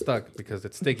they're gonna get stuck because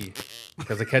it's sticky.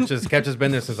 Because the catch has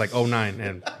been there since like 2009,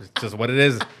 and it's just what it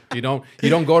is. You don't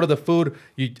go to the food.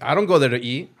 I don't go there to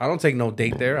eat. I don't take no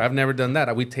date there. I've never done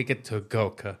that. We take it to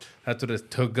go. That's what it is,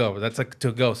 to go. That's a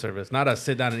to go service, not a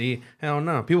sit down and eat. Hell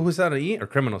no. People who sit down and eat are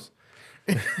criminals.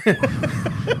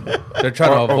 They're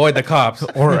trying to avoid the cops.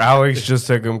 Or Alex just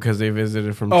took them because they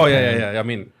visited from Oh Japan. yeah. I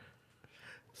mean,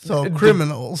 So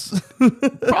criminals.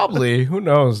 Probably. Who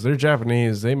knows? They're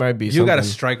Japanese. They might be you got a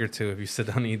something. strike or two if you sit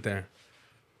down and eat there.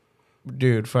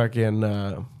 Dude, fucking...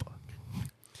 it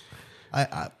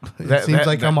That- seems that-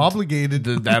 like that- I'm obligated.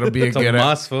 that'll be a It's a good...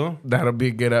 must, fool. That'll be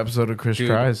a good episode of Chris Dude,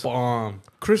 Cries. bomb.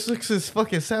 Chris looks his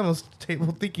fucking Samuel's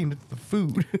table thinking it's the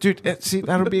food. Dude, see,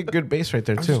 that'll be a good base right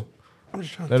there, too. I'm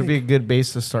just trying to That'll be a think. good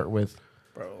base to start with.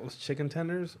 Bro, those chicken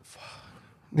tenders,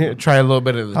 Yeah, try a little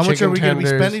bit of the How much are chicken we going to be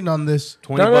tenders. spending on this?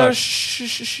 20 No, bucks.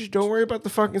 shh. Don't worry about the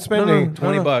fucking spending.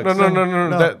 20 bucks. No.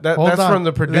 No, That's hold from on.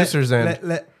 the producer's end.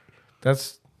 Let-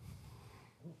 That's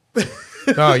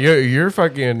No, you're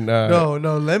fucking. No.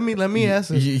 Let me ask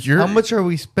this: how much are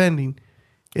we spending?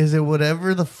 Is it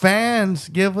whatever the fans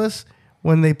give us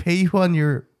when they pay you on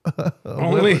your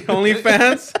only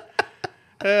fans?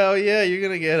 Hell yeah, you're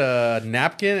gonna get a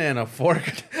napkin and a fork.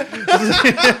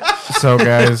 So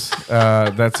guys,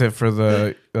 that's it for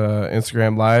the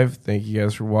Instagram live. Thank you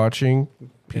guys for watching.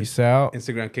 Peace out.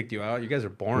 Instagram kicked you out. You guys are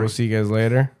boring. We'll see you guys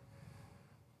later.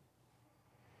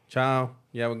 Ciao.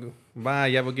 Bye.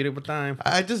 You have a good time.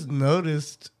 I just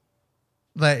noticed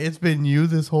that it's been you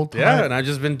this whole time. Yeah, and I've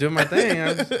just been doing my thing.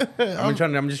 I'm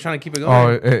just trying to keep it going. Oh,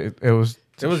 it was.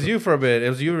 It was you for a bit. It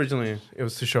was you originally. It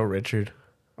was to show Richard.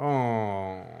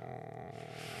 Oh.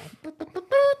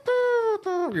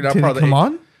 You're not Did proud it come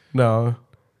on? No,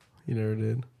 he never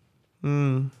did.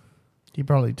 He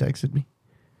probably texted me.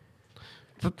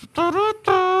 I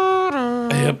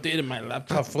updated my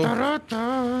laptop. Fool. Yeah,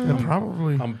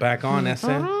 probably. I'm back on. That's it.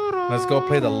 Let's go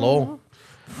play the low.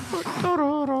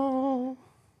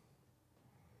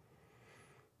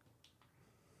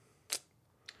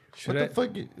 What the fuck?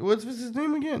 What's his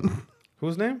name again?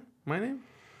 Whose name? My name?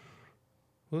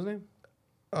 Whose name?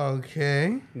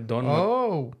 Okay.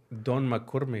 Don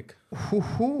McCormick.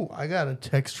 Hoo-hoo. I got a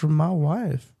text from my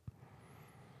wife.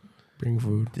 Bring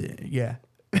food. Yeah.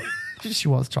 She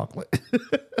wants chocolate.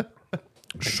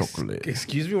 Chocolate.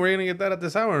 Excuse me, where are you gonna get that at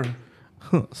this hour?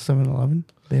 7-Eleven.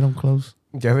 They don't close.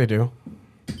 Yeah, they do.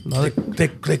 No, They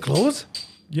close?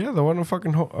 Yeah, the one in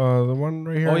fucking the one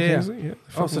right here. Oh, in yeah. Kingsley? Yeah, they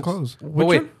fucking close. But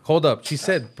wait, hold up. She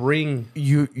said bring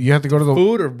You have to go to the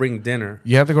food or bring dinner.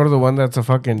 You have to go to the one that's a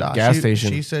fucking gas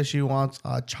station. She says she wants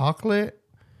a chocolate,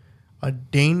 a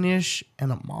Danish,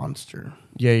 and a Monster.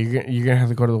 Yeah, you're gonna have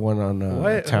to go to the one on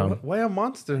town. Why a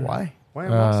monster? Why? Why a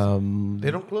monster?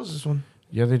 They don't close this one.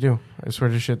 Yeah, they do. I swear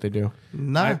to shit, they do.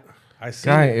 Nah. I see.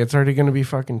 Guy, it's already gonna be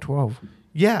fucking 12.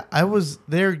 Yeah, I was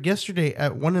there yesterday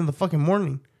at 1 in the fucking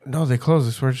morning. No, they close.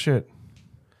 I swear to shit.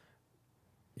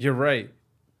 You're right,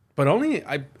 but only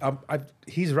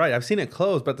he's right. I've seen it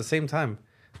close, but at the same time,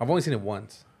 I've only seen it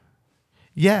once.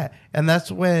 Yeah, and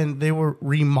that's when they were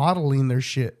remodeling their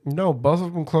shit. No, both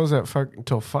of them close at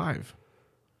until 5.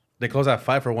 They close at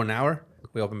 5 for 1 hour.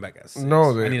 We open back at 6.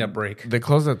 No, I need a break. They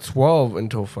close at 12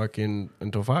 until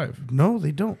 5. No,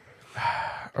 they don't.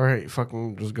 All right,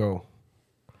 fucking just go.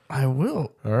 I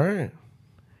will. All right.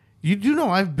 You do know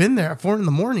I've been there at 4 in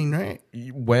the morning, right?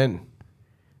 When?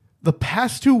 The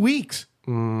past 2 weeks.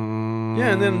 Yeah,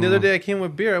 and then the other day I came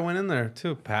with beer. I went in there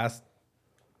too, past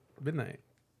midnight.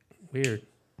 Weird.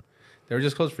 They were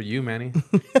just closed for you, Manny.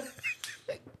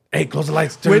 Hey, close the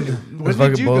lights. When It's did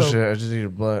fucking you bullshit. go? I just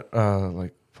needed blood.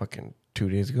 Like fucking 2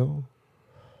 days ago.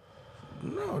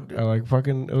 No, dude. I like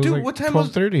fucking. It was Dude, like what time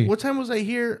 12:30. What time was I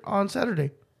here on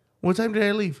Saturday? What time did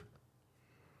I leave?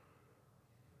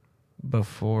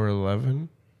 Before 11.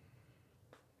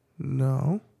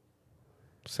 No.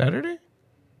 Saturday?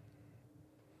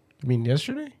 You mean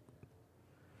yesterday?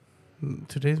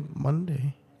 Today's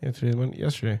Monday. Yeah, today's Monday.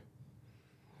 Yesterday.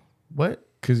 What?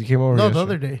 Because you came over. No, yesterday. the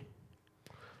other day.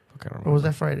 Fuck, I don't Or know. was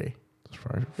that Friday? It's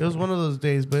Friday. It was one of those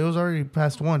days, but it was already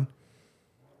past 1.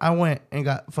 I went and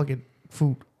got fucking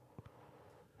food.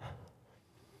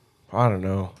 I don't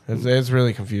know. It's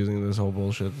really confusing, this whole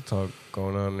bullshit that's all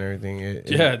going on and everything.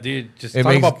 Yeah, dude. Just it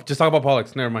talk makes- about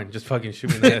politics. Never mind. Just fucking shoot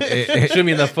me in the shoot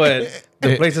me in the foot.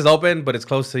 The place is open, but it's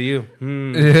close to you.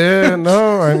 Yeah,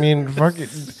 no, I mean, fuck it.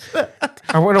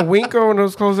 I went to Winko and it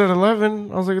was closed at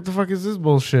 11. I was like, what the fuck is this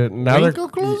bullshit? Now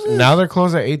Winko closes? Now they're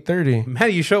closed at 8:30.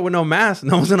 Man, you show up with no mask.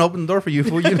 No one's gonna open the door for you.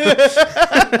 Fool. You know?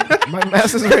 My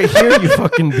mask is right here, you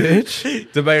fucking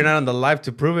bitch. Too bad you're not on the live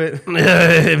to prove it.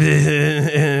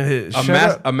 Shut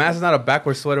up. A mask is not a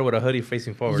backward sweater with a hoodie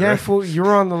facing forward. Yeah, right? fool, you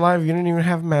were on the live. You didn't even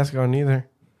have a mask on either.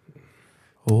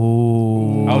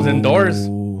 Oh, I was indoors.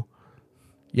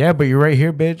 Yeah, but you're right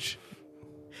here, bitch.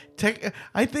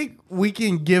 I think we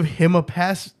can give him a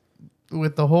pass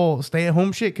with the whole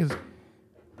stay-at-home shit, because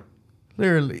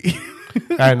literally.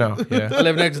 I know. Yeah, I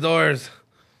live next doors.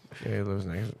 yeah, he lives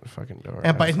next to the fucking door.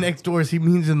 And by next doors, he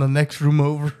means in the next room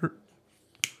over.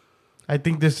 I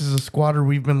think this is a squatter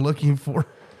we've been looking for.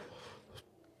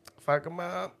 Fuck him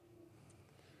up.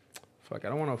 Fuck, I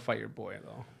don't want to fight your boy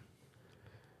though.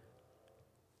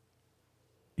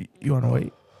 You want to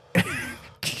wait?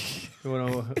 You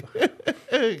wanna-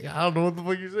 I don't know what the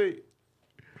fuck you say.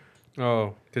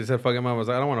 Oh, because he said fuck him up. I was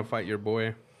like, I don't want to fight your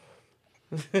boy.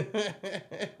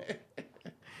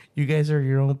 You guys are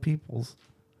your own peoples.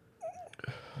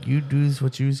 You do's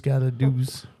what you's gotta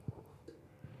do's.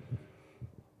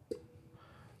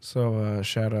 So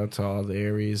shout out to all the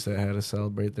Aries that had to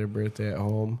celebrate their birthday at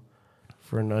home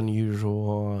for an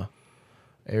unusual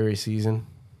Aries season.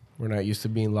 We're not used to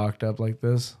being locked up like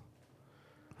this.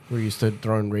 We're used to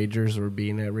throwing ragers or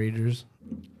being at ragers.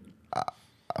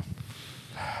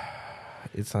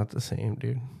 It's not the same,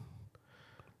 dude.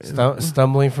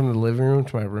 Stumbling from the living room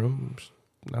to my room,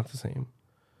 not the same.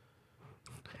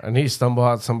 I need to stumble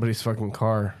out somebody's fucking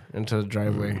car into the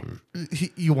driveway.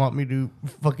 You want me to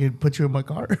fucking put you in my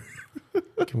car?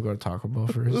 Can we go to Taco Bell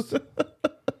first? Do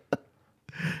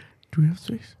we have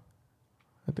space?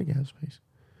 I think I have space.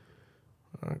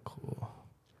 All right, cool.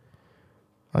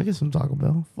 I'll get some Taco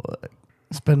Bell. Fuck.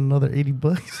 Spend another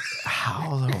 $80.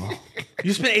 How though?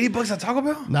 You spent $80 at Taco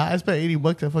Bell? Nah, I spent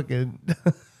 $80 at fucking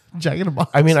Jack in the Box.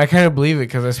 I mean, I kind of believe it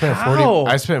because I spent How?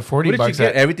 40. I spent 40 What did you bucks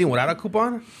get? at. Everything without a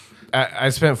coupon? I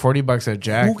spent $40 at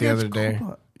Jack Who the gets other day.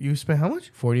 coupon? You spent how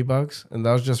much? $40, and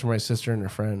that was just for my sister and her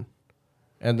friend.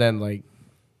 And then like,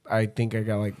 I think I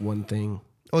got like one thing.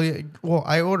 Oh yeah. Well,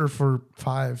 I ordered for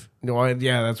 5. No,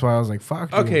 yeah, that's why I was like,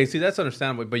 fuck. Dude. Okay, see, that's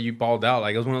understandable, but you balled out.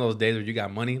 Like, it was one of those days where you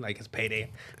got money, like, it's payday.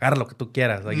 Agarra lo que tú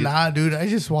quieras. Like, Nah, dude. I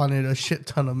just wanted a shit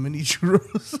ton of mini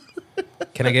churros.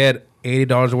 can I get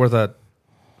 $80 worth of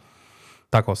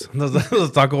tacos?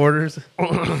 Those taco orders?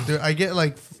 Dude, I get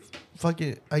like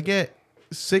fucking. I get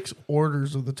 6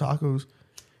 orders of the tacos,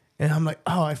 and I'm like,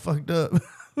 oh, I fucked up.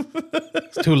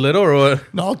 It's too little or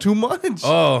what? No, too much.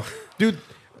 Oh. Dude,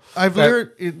 I've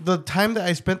learned the time that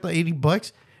I spent the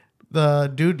 $80,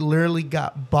 the dude literally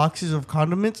got boxes of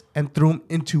condiments and threw them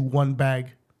into one bag.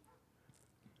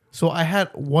 So I had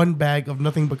one bag of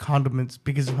nothing but condiments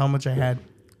because of how much I had.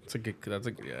 That's a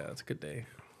good day.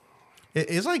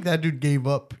 It's like that dude gave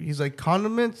up. He's like,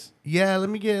 condiments? Yeah, let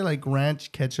me get like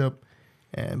ranch, ketchup,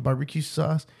 and barbecue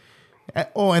sauce.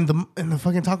 And the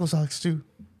fucking taco sauce too.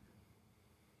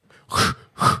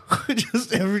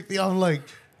 Just everything. I'm like,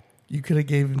 you could have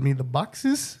given me the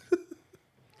boxes.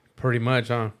 Pretty much,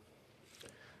 huh?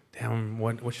 Damn,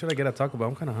 what should I get at Taco Bell?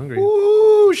 I'm kind of hungry.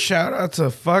 Ooh, shout out to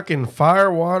fucking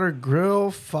Firewater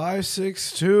Grill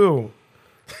 562.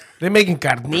 They're making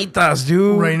carnitas,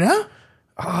 dude. Right now?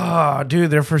 Ah, dude,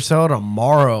 they're for sale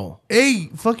tomorrow. Hey,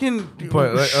 fucking.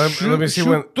 But let me see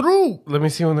when. Through. Let me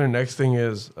see when their next thing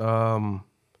is. Fuck.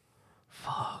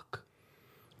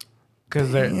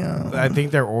 Because I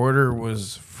think their order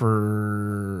was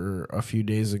for a few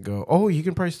days ago. Oh, you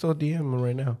can probably still DM them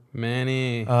right now.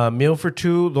 Manny. Meal for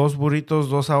 2, 2 burritos,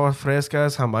 2 aguas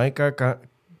frescas, jamaica,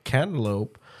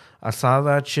 cantaloupe,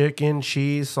 asada, chicken,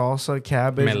 cheese, salsa,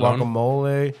 cabbage, Melon.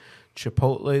 guacamole,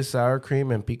 chipotle, sour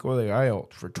cream, and pico de gallo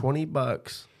for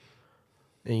 $20.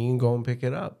 And you can go and pick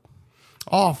it up.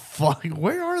 Oh, fuck.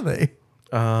 Where are they?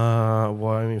 Well,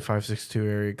 I mean, 562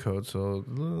 area code, so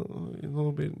a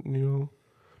little bit,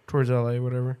 towards LA,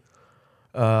 whatever.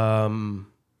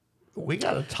 We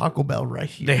got a Taco Bell right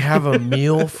here. They have a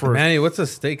meal for. Manny, what's a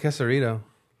steak quesarito?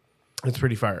 It's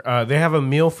pretty fire. They have a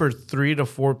meal for 3 to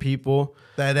 4 people.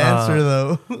 That answer,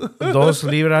 though. 2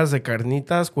 libras de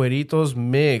carnitas, cueritos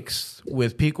mixed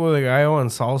with pico de gallo and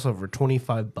salsa for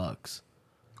 $25.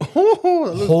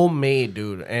 Homemade,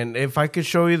 dude. And if I could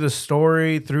show you the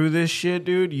story through this shit,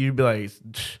 dude, you'd be like,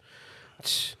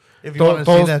 If you want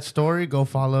to see that story, go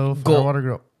follow Firewater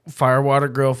Grill. Firewater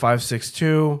Grill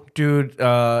 562, dude.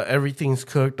 Everything's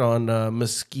cooked on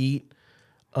mesquite,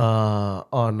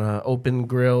 on open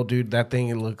grill, dude. That thing,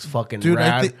 it looks fucking Dude,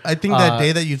 rad. I think that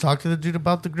day that you talked to the dude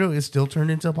about the grill, it still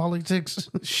turned into politics.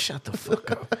 Shut the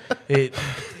fuck up.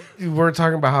 We're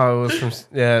talking about how it was from.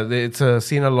 Yeah, it's a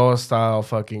Sinaloa style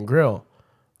fucking grill.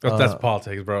 That's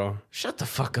politics, bro. Shut the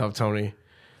fuck up, Tony.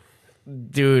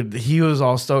 Dude, he was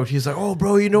all stoked. He's like, "Oh,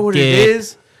 bro, you know what it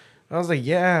is?" I was like,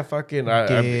 "Yeah, fucking."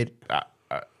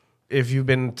 If you've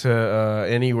been to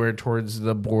anywhere towards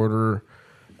the border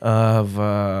of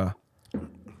what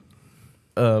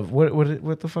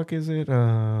the fuck is it?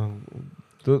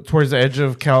 Towards the edge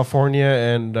of California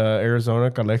and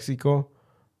Arizona, Calexico.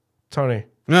 Tony.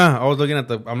 Yeah, I'm looking at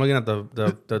the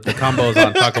combos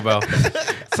on Taco Bell.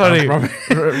 Tony,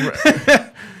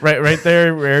 right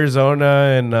there, Arizona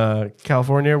and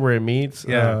California, where it meets.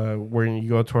 Yeah. Where you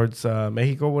go towards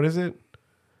Mexico. What is it?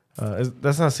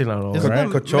 That's not Sinaloa, Isn't right?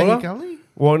 that Cochola? Mexicali?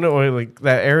 Well, no, like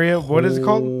that area. What is it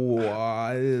called? No,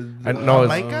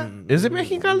 Jamaica? Is it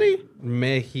Mexicali?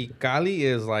 Mexicali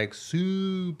is like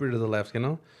super to the left, you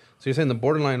know? So you're saying the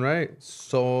borderline, right?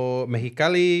 So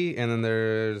Mexicali, and then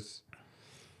there's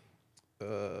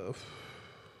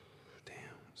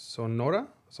Sonora?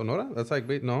 That's like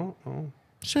no. Oh.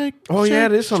 Shake. Oh, shake, yeah,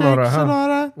 it is Sonora, shake, huh?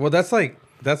 Sonora. Well, that's like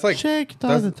Shake it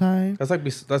all the time. That's like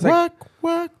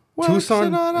Work,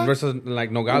 Tucson Sonora. versus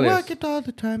like Nogales. Work it all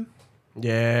the time.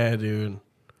 Yeah, dude.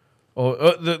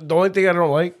 Oh, the only thing I don't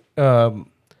like, I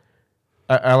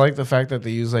like the fact that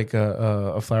they use like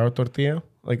a flour tortilla,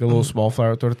 like a little small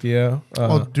flour tortilla.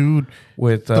 Oh, dude,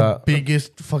 With the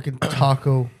biggest fucking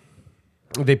taco.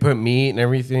 they put meat and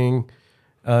everything.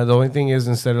 The only thing is,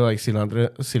 instead of like cilantro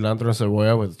and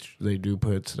cebolla, which they do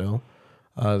put still,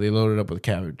 they load it up with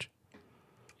cabbage.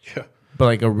 Yeah. But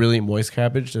like a really moist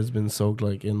cabbage that's been soaked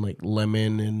like in like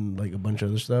lemon and like a bunch of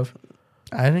other stuff.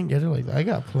 I didn't get it like that. I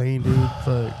got plain, dude.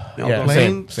 Yeah,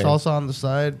 Plain same. salsa on the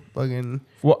side. Fucking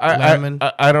Well, lemon.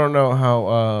 I don't know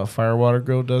how Firewater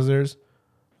Grill does theirs.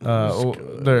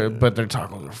 But their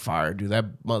tacos are fire, dude.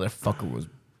 That motherfucker was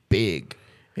big.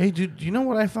 Hey, dude, you know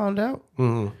what I found out?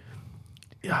 Mm-hmm.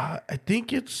 Yeah, I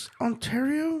think it's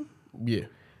Ontario. Yeah.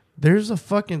 There's a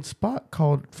fucking spot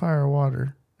called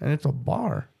Firewater, and it's a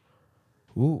bar.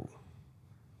 Ooh.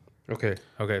 Okay.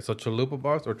 So chalupa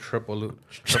bars or triple lupa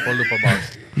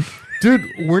bars? Dude,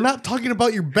 we're not talking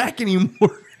about your back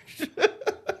anymore.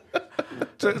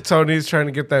 Tony's trying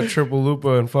to get that triple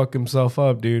lupa and fuck himself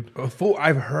up, dude. Fool,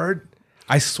 I've heard.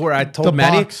 I swear, I told The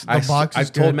Manny. box- the box I is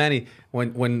told good. Manny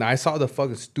when I saw the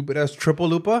fucking stupid ass triple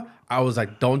lupa, I was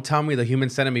like, "Don't tell me the Human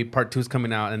Centipede Part 2 is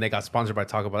coming out," and they got sponsored by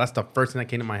Taco Bell. That's the first thing that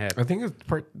came to my head. I think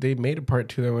they made a part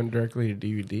 2 that went directly to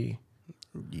DVD.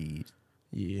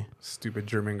 Yeah. Stupid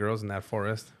German girls in that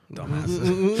forest,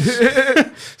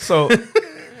 dumbasses. So,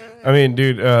 I mean,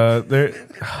 dude,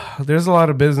 there's a lot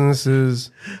of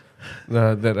businesses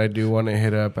that I do want to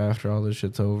hit up after all this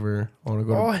shit's over. I want to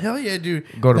go. Oh, hell yeah, dude.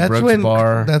 Go to Brooks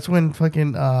Bar. That's when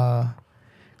fucking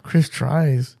Chris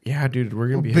Tries Yeah, dude, we're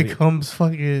gonna be becomes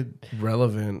fucking.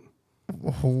 relevant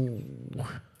Oh,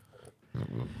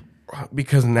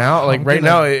 because now, like right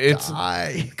now, it's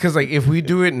die. because like if we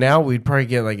do it now, we'd probably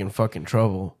get like in fucking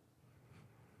trouble.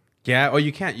 Yeah. Oh,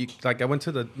 you can't. You like I went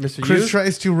to the Mr. Chris Hughes.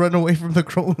 tries to run away from the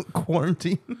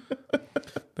quarantine.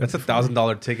 That's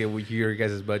 $1,000 ticket with your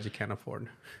guys' budget can't afford.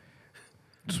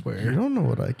 You Swear, don't know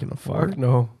what I can afford. fuck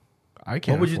no, I What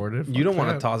can't would afford it. you don't Fuck want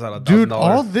to that. toss out $1,000. Dude,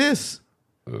 all this.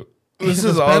 This in the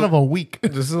is span all. of a week.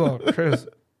 This is all Chris.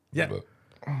 Yeah. You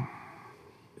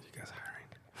guys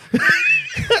hiring?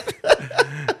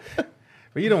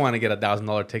 But you don't want to get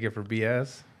 $1,000 ticket for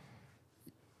BS.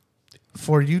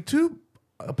 For YouTube,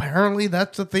 apparently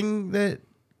that's the thing that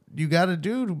you got to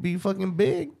do to be fucking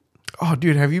big. Oh,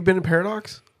 dude, have you been to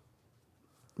Paradox?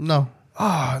 No.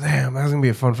 Oh, damn, that's gonna be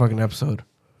a fun fucking episode.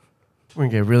 We're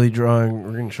gonna get really drunk.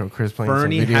 We're gonna show Chris playing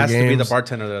Bernie some video has games. to be the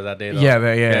bartender there that day, though. Yeah,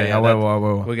 I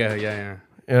will. We get yeah.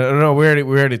 No, we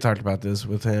already talked about this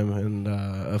with him and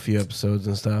a few episodes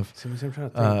and stuff. See, I'm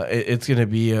trying to think. It's gonna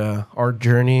be our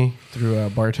journey through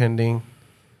bartending,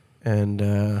 and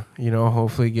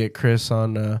hopefully get Chris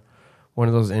on one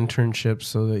of those internships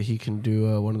so that he can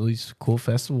do one of these cool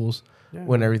festivals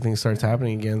when everything starts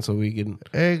happening again, so we can.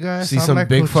 Hey guys, See I'm some at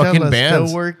big fucking Coachella, bands.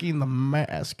 Still working the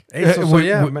mask. Hey,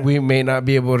 we may not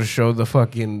be able to show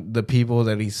the people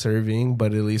that he's serving,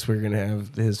 but at least we're gonna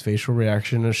have his facial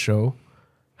reaction to show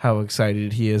how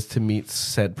excited he is to meet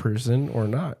said person or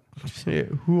not. Shit,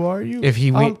 who are you?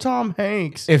 I'm Tom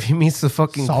Hanks. If he meets the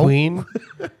fucking So? queen,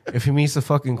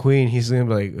 he's gonna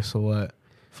be like, so what?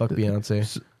 Fuck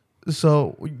Beyonce.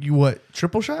 So you what?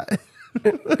 Triple shot?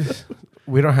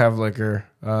 We don't have liquor.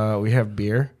 We have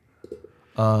beer.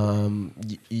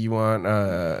 You want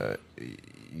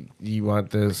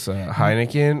this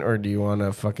Heineken or do you want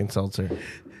a fucking seltzer?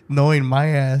 Knowing my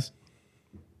ass,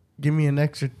 give me an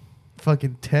extra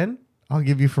fucking 10. I'll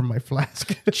give you for my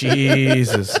flask.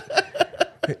 Jesus.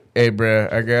 Hey,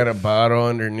 bruh, I got a bottle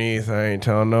underneath I ain't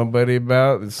telling nobody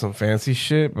about. It's some fancy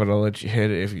shit, but I'll let you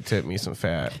hit it if you tip me some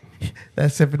fat.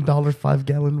 That $7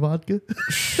 5-gallon vodka.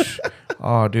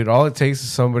 Oh, dude, all it takes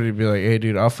is somebody to be like, hey,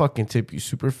 dude, I'll fucking tip you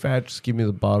super fat. Just give me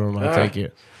the bottle and I'll take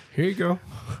it. Here you go.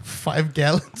 5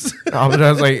 gallons. I'm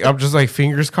just like,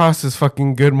 fingers crossed is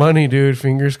fucking good money, dude.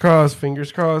 Fingers crossed,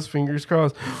 fingers crossed, fingers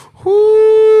crossed.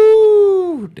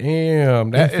 Whoo! Damn,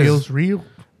 That feels real.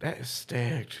 That is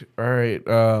stacked. All right,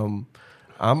 I'm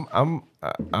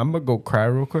gonna go cry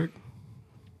real quick.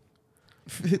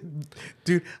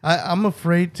 Dude, I'm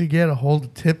afraid to get a hold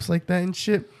of tips like that and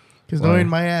shit. Because Why? knowing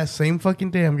my ass, same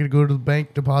fucking day, I'm going to go to the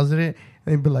bank, deposit it,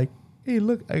 and they'd be like, hey,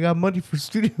 look, I got money for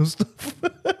studio stuff.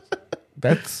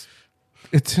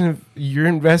 You're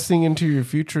investing into your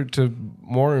future to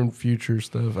more in future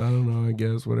stuff. I don't know, I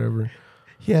guess, whatever.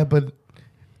 Yeah, but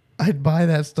I'd buy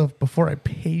that stuff before I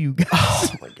pay you guys.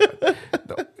 Oh my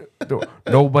God.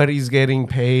 Nobody's getting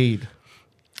paid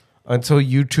until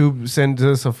YouTube sends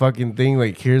us a fucking thing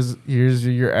like here's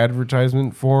your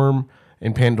advertisement form,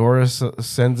 and Pandora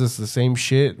sends us the same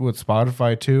shit with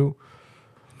Spotify too.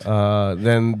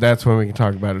 Then that's when we can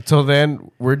talk about it. Till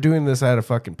then, we're doing this out of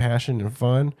fucking passion and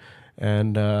fun,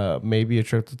 and maybe a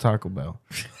trip to Taco Bell.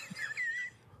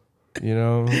 You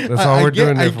know, that's all we're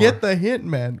doing. I it for. get the hint,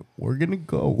 man. We're gonna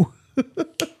go.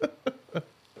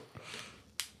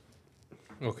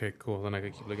 Okay, cool. Then I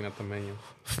can keep looking at the menu.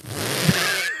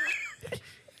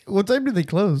 What time do they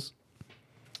close?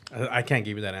 I can't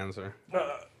give you that answer.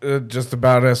 Just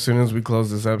about as soon as we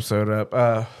close this episode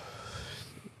up.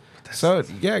 So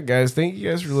yeah, guys, thank you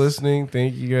guys for listening.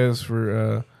 Thank you guys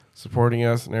for supporting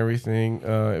us and everything.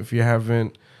 If you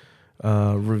haven't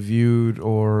reviewed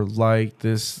or liked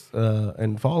this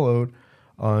and followed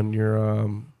on your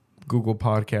Google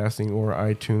Podcasting or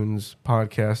iTunes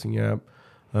podcasting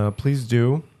app, please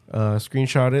do.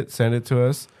 Screenshot it, send it to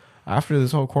us after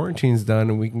this whole quarantine's done,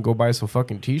 and we can go buy some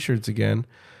fucking t-shirts again.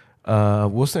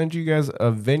 We'll send you guys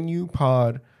a Venue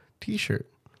Pod t-shirt.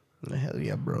 Hell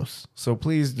yeah, bros. So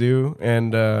please do.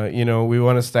 And, we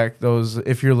want to stack those.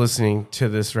 If you're listening to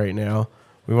this right now,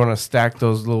 we want to stack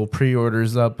those little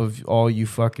pre-orders up of all you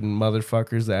fucking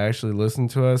motherfuckers that actually listen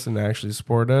to us and actually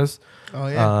support us. Oh,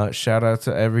 yeah. Shout out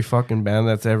to every fucking band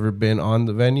that's ever been on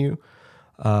the Venue.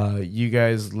 You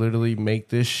guys literally make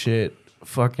this shit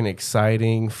fucking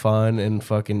exciting, fun, and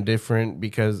fucking different,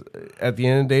 because at the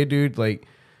end of the day, dude, like,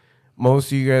 most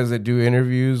of you guys that do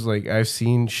interviews, like, I've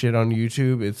seen shit on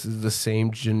YouTube, it's the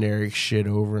same generic shit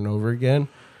over and over again.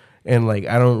 And, like,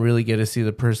 I don't really get to see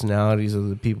the personalities of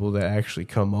the people that actually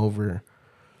come over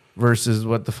versus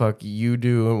what the fuck you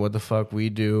do and what the fuck we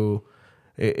do.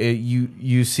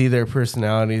 You see their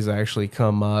personalities actually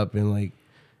come up, and, like,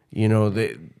 you know,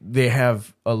 they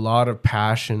have a lot of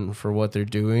passion for what they're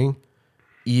doing,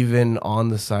 even on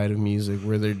the side of music,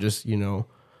 where they're just, you know,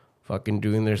 fucking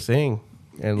doing their thing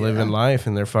and living life,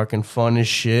 and they're fucking fun as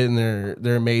shit, and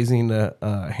they're amazing to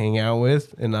hang out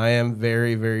with. And I am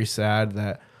very, very sad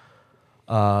that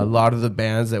a lot of the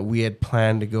bands that we had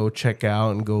planned to go check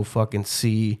out and go fucking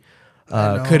see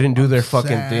couldn't do their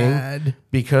fucking thing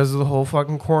because of the whole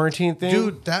fucking quarantine thing.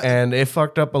 Dude, and it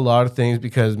fucked up a lot of things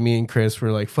because me and Chris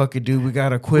were like, fuck it, dude, we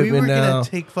got equipment we were now. gonna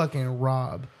take fucking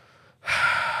Rob.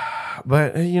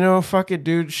 But, you know, fuck it,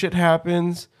 dude. Shit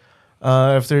happens.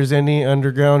 If there's any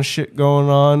underground shit going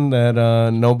on that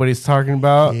nobody's talking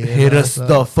about, hit us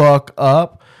the fuck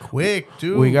up. Quick,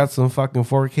 dude. We got some fucking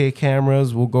 4K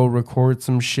cameras. We'll go record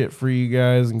some shit for you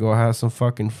guys and go have some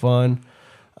fucking fun.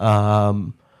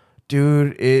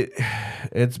 Dude,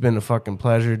 it's been a fucking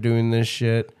pleasure doing this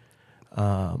shit.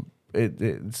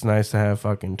 It's nice to have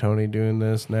fucking Tony doing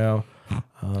this now.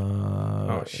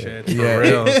 Oh shit! Yeah, For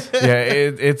reals.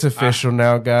 it's official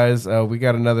now, guys. We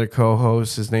got another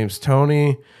co-host. His name's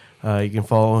Tony. You can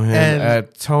follow him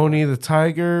at Tony the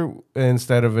Tiger.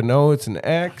 Instead of an O, it's an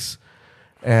X.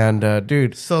 And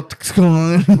dude, so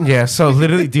yeah, so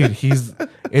literally, dude,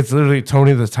 it's literally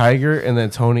Tony the Tiger and then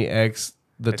Tony X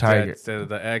the Tiger. Instead of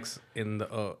the X in the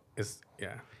O is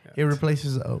it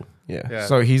replaces the O. Yeah.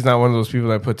 So he's not one of those people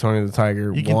that put Tony the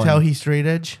Tiger. You can tell he's straight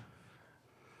edge.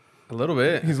 a little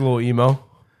bit. He's a little emo.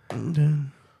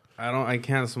 I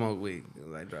can't smoke weed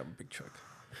 'cause I drive a big truck.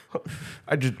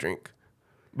 I just drink.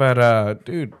 But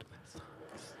dude,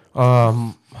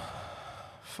 fuck,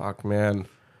 man.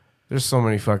 There's so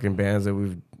many fucking bands that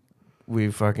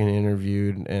we've fucking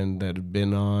interviewed and that have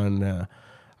been on.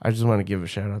 I just want to give a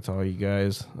shout out to all you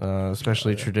guys,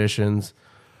 especially Traditions.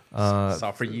 It's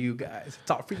all for you guys.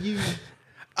 It's all for you.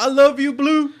 I love you,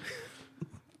 Blue.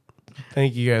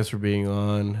 Thank you guys for being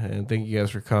on, and thank you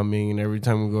guys for coming. And every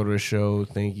time we go to a show,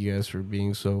 thank you guys for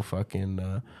being so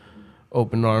fucking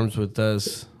open arms with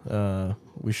us.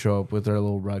 We show up with our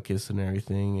little ruckus and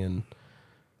everything, and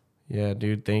yeah,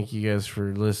 dude, thank you guys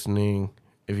for listening.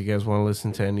 If you guys want to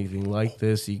listen to anything like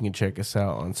this, you can check us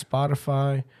out on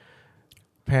Spotify,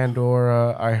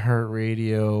 Pandora,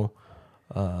 iHeartRadio.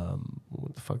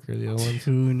 What the fuck are the other ones?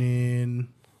 Tune in,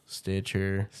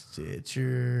 Stitcher.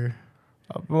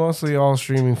 Mostly all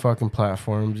streaming fucking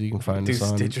platforms. You can find us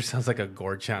on. Stitcher sounds like a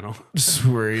gore channel.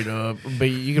 Straight up. But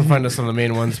you can find us on the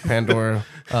main ones, Pandora,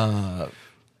 fucking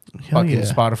yeah.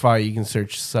 Spotify. You can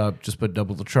search us up, just put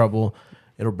Double the Trouble.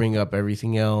 It'll bring up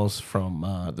everything else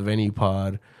from the Venue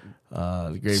Pod,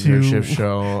 the Graveyard Shift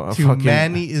Show.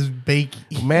 Manny is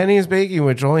Baking. Manny is Baking,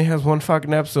 which only has one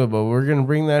fucking episode, but we're going to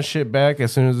bring that shit back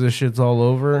as soon as this shit's all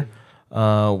over,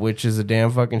 which is a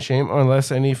damn fucking shame.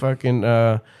 Unless any fucking...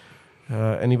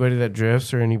 anybody that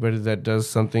drifts or anybody that does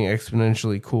something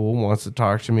exponentially cool wants to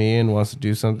talk to me and wants to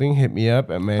do something, hit me up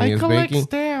at Manny is Baking.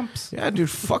 Stamps. Yeah, dude,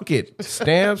 fuck it.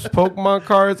 Stamps, Pokemon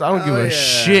cards. I don't give a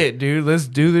shit, dude. Let's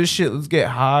do this shit. Let's get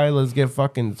high. Let's get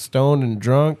fucking stoned and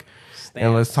drunk.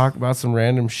 And let's talk about some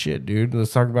random shit, dude.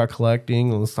 Let's talk about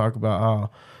collecting. Let's talk about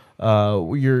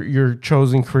how your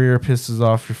chosen career pisses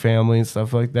off your family and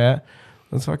stuff like that.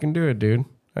 Let's fucking do it, dude.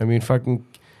 I mean, fucking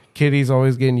kid, he's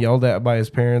always getting yelled at by his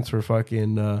parents for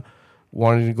fucking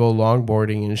wanting to go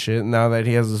longboarding and shit. Now that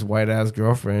he has this white ass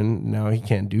girlfriend, now he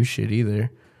can't do shit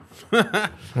either.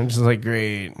 I'm just like,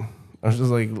 great. I'm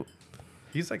just like,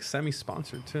 He's like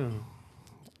semi-sponsored too.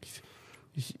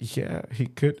 yeah, he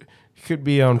could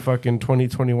be on fucking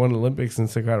 2021 Olympics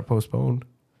since it got postponed.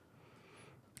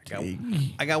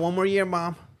 I got one more year,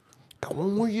 Mom. Got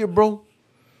one more year, bro.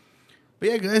 But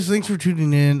yeah, guys, thanks for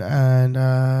tuning in, and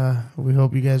we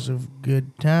hope you guys have a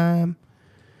good time.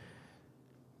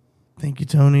 Thank you,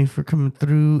 Tony, for coming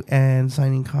through and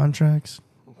signing contracts.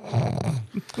 I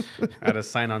had a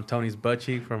sign on Tony's butt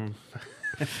cheek from.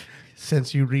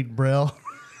 Since you read Braille.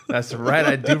 That's right,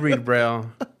 I do read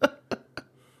Braille.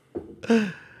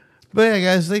 But yeah,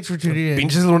 guys, thanks for tuning in.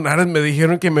 Pinches lunares me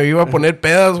dijeron que me iba a poner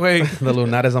pedas, güey. The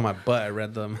lunares on my butt, I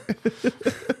read them.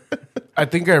 I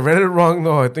think I read it wrong,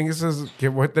 though. I think it says que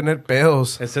voy a tener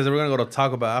pedos. It says that we're going to go to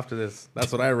Taco Bell after this.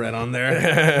 That's what I read on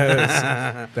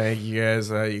there. Thank you, guys.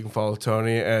 You can follow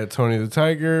Tony at Tony the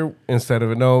Tiger instead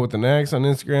of an O with an X on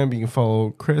Instagram. You can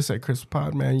follow Chris at Chris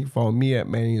Podman. You can follow me at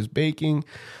Manny is Baking.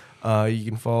 You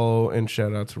can follow and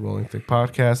shout out to Rolling Thick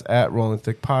Podcast at Rolling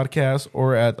Thick Podcast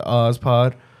or at the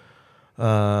Ozpod.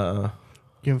 You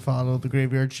can follow the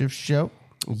Graveyard Shift Show.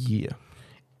 Yeah.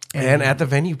 And at the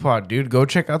Venue Pod, dude. Go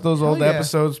check out those old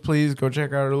episodes, please. Go check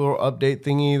out our little update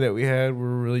thingy that we had. We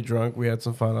were really drunk. We had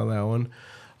some fun on that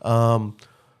one.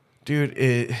 Dude,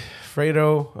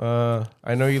 Fredo,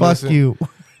 I know you listen. Fuck you.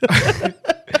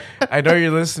 I know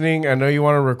you're listening. I know you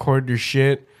want to record your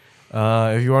shit.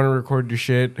 If you want to record your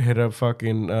shit, hit up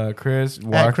fucking Chris.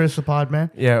 At Chris the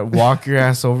Podman. Yeah, walk your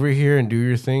ass over here and do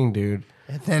your thing, dude.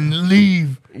 And then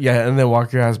leave. Yeah, and then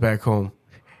walk your ass back home.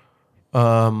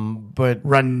 But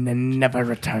Run and never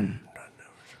return.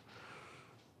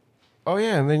 oh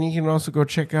yeah, and then you can also go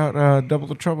check out Double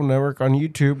the Trouble Network on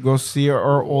YouTube. Go see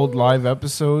our old live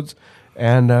episodes,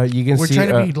 and you can We're see trying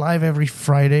to be live every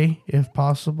Friday, if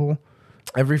possible.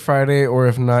 every Friday, or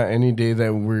if not, any day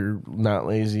that we're not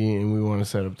lazy and we want to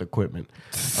set up the equipment.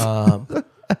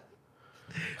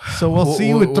 So we'll see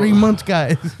you in 3 months,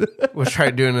 guys. We'll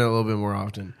try doing it a little bit more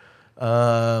often.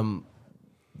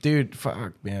 Dude,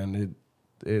 fuck, man,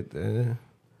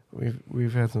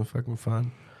 we've had some fucking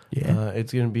fun. Yeah.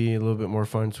 It's gonna be a little bit more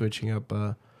fun switching up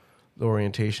the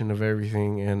orientation of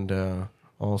everything, and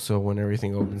also when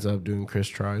everything opens up, doing Chris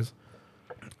tries.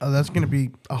 Oh, that's going to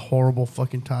be a horrible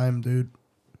fucking time, dude.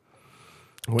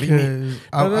 What do you mean?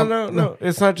 No.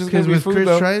 It's not just gonna Because be with food, Chris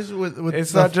though. tries, with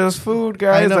It's not just food,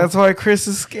 guys. know. That's why Chris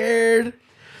is scared.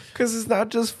 Because it's not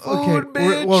just food,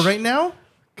 bitch. Well, right now,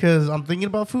 because I'm thinking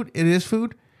about food, it is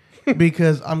food.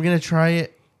 Because I'm going to try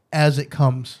it as it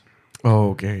comes. Oh,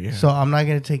 okay, yeah. So I'm not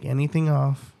going to take anything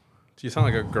off. You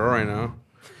sound like a girl right now.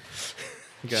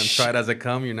 You gotta try it as it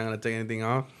come. You're not gonna take anything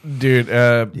off. Dude,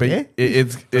 but Yeah?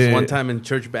 it's One time in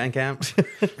church band camp.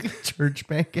 Church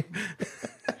bank.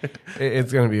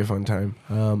 it's gonna be a fun time.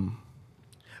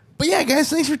 But yeah,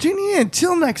 guys, thanks for tuning in.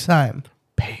 Until next time.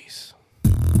 Peace.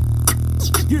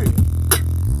 Yeah.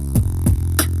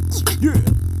 Yeah.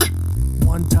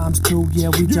 1 times 2, yeah,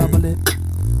 we double it.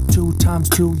 2 times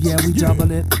 2, yeah, we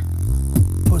double it.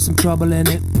 Put some trouble in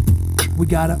it. We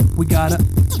gotta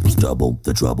double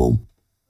the trouble.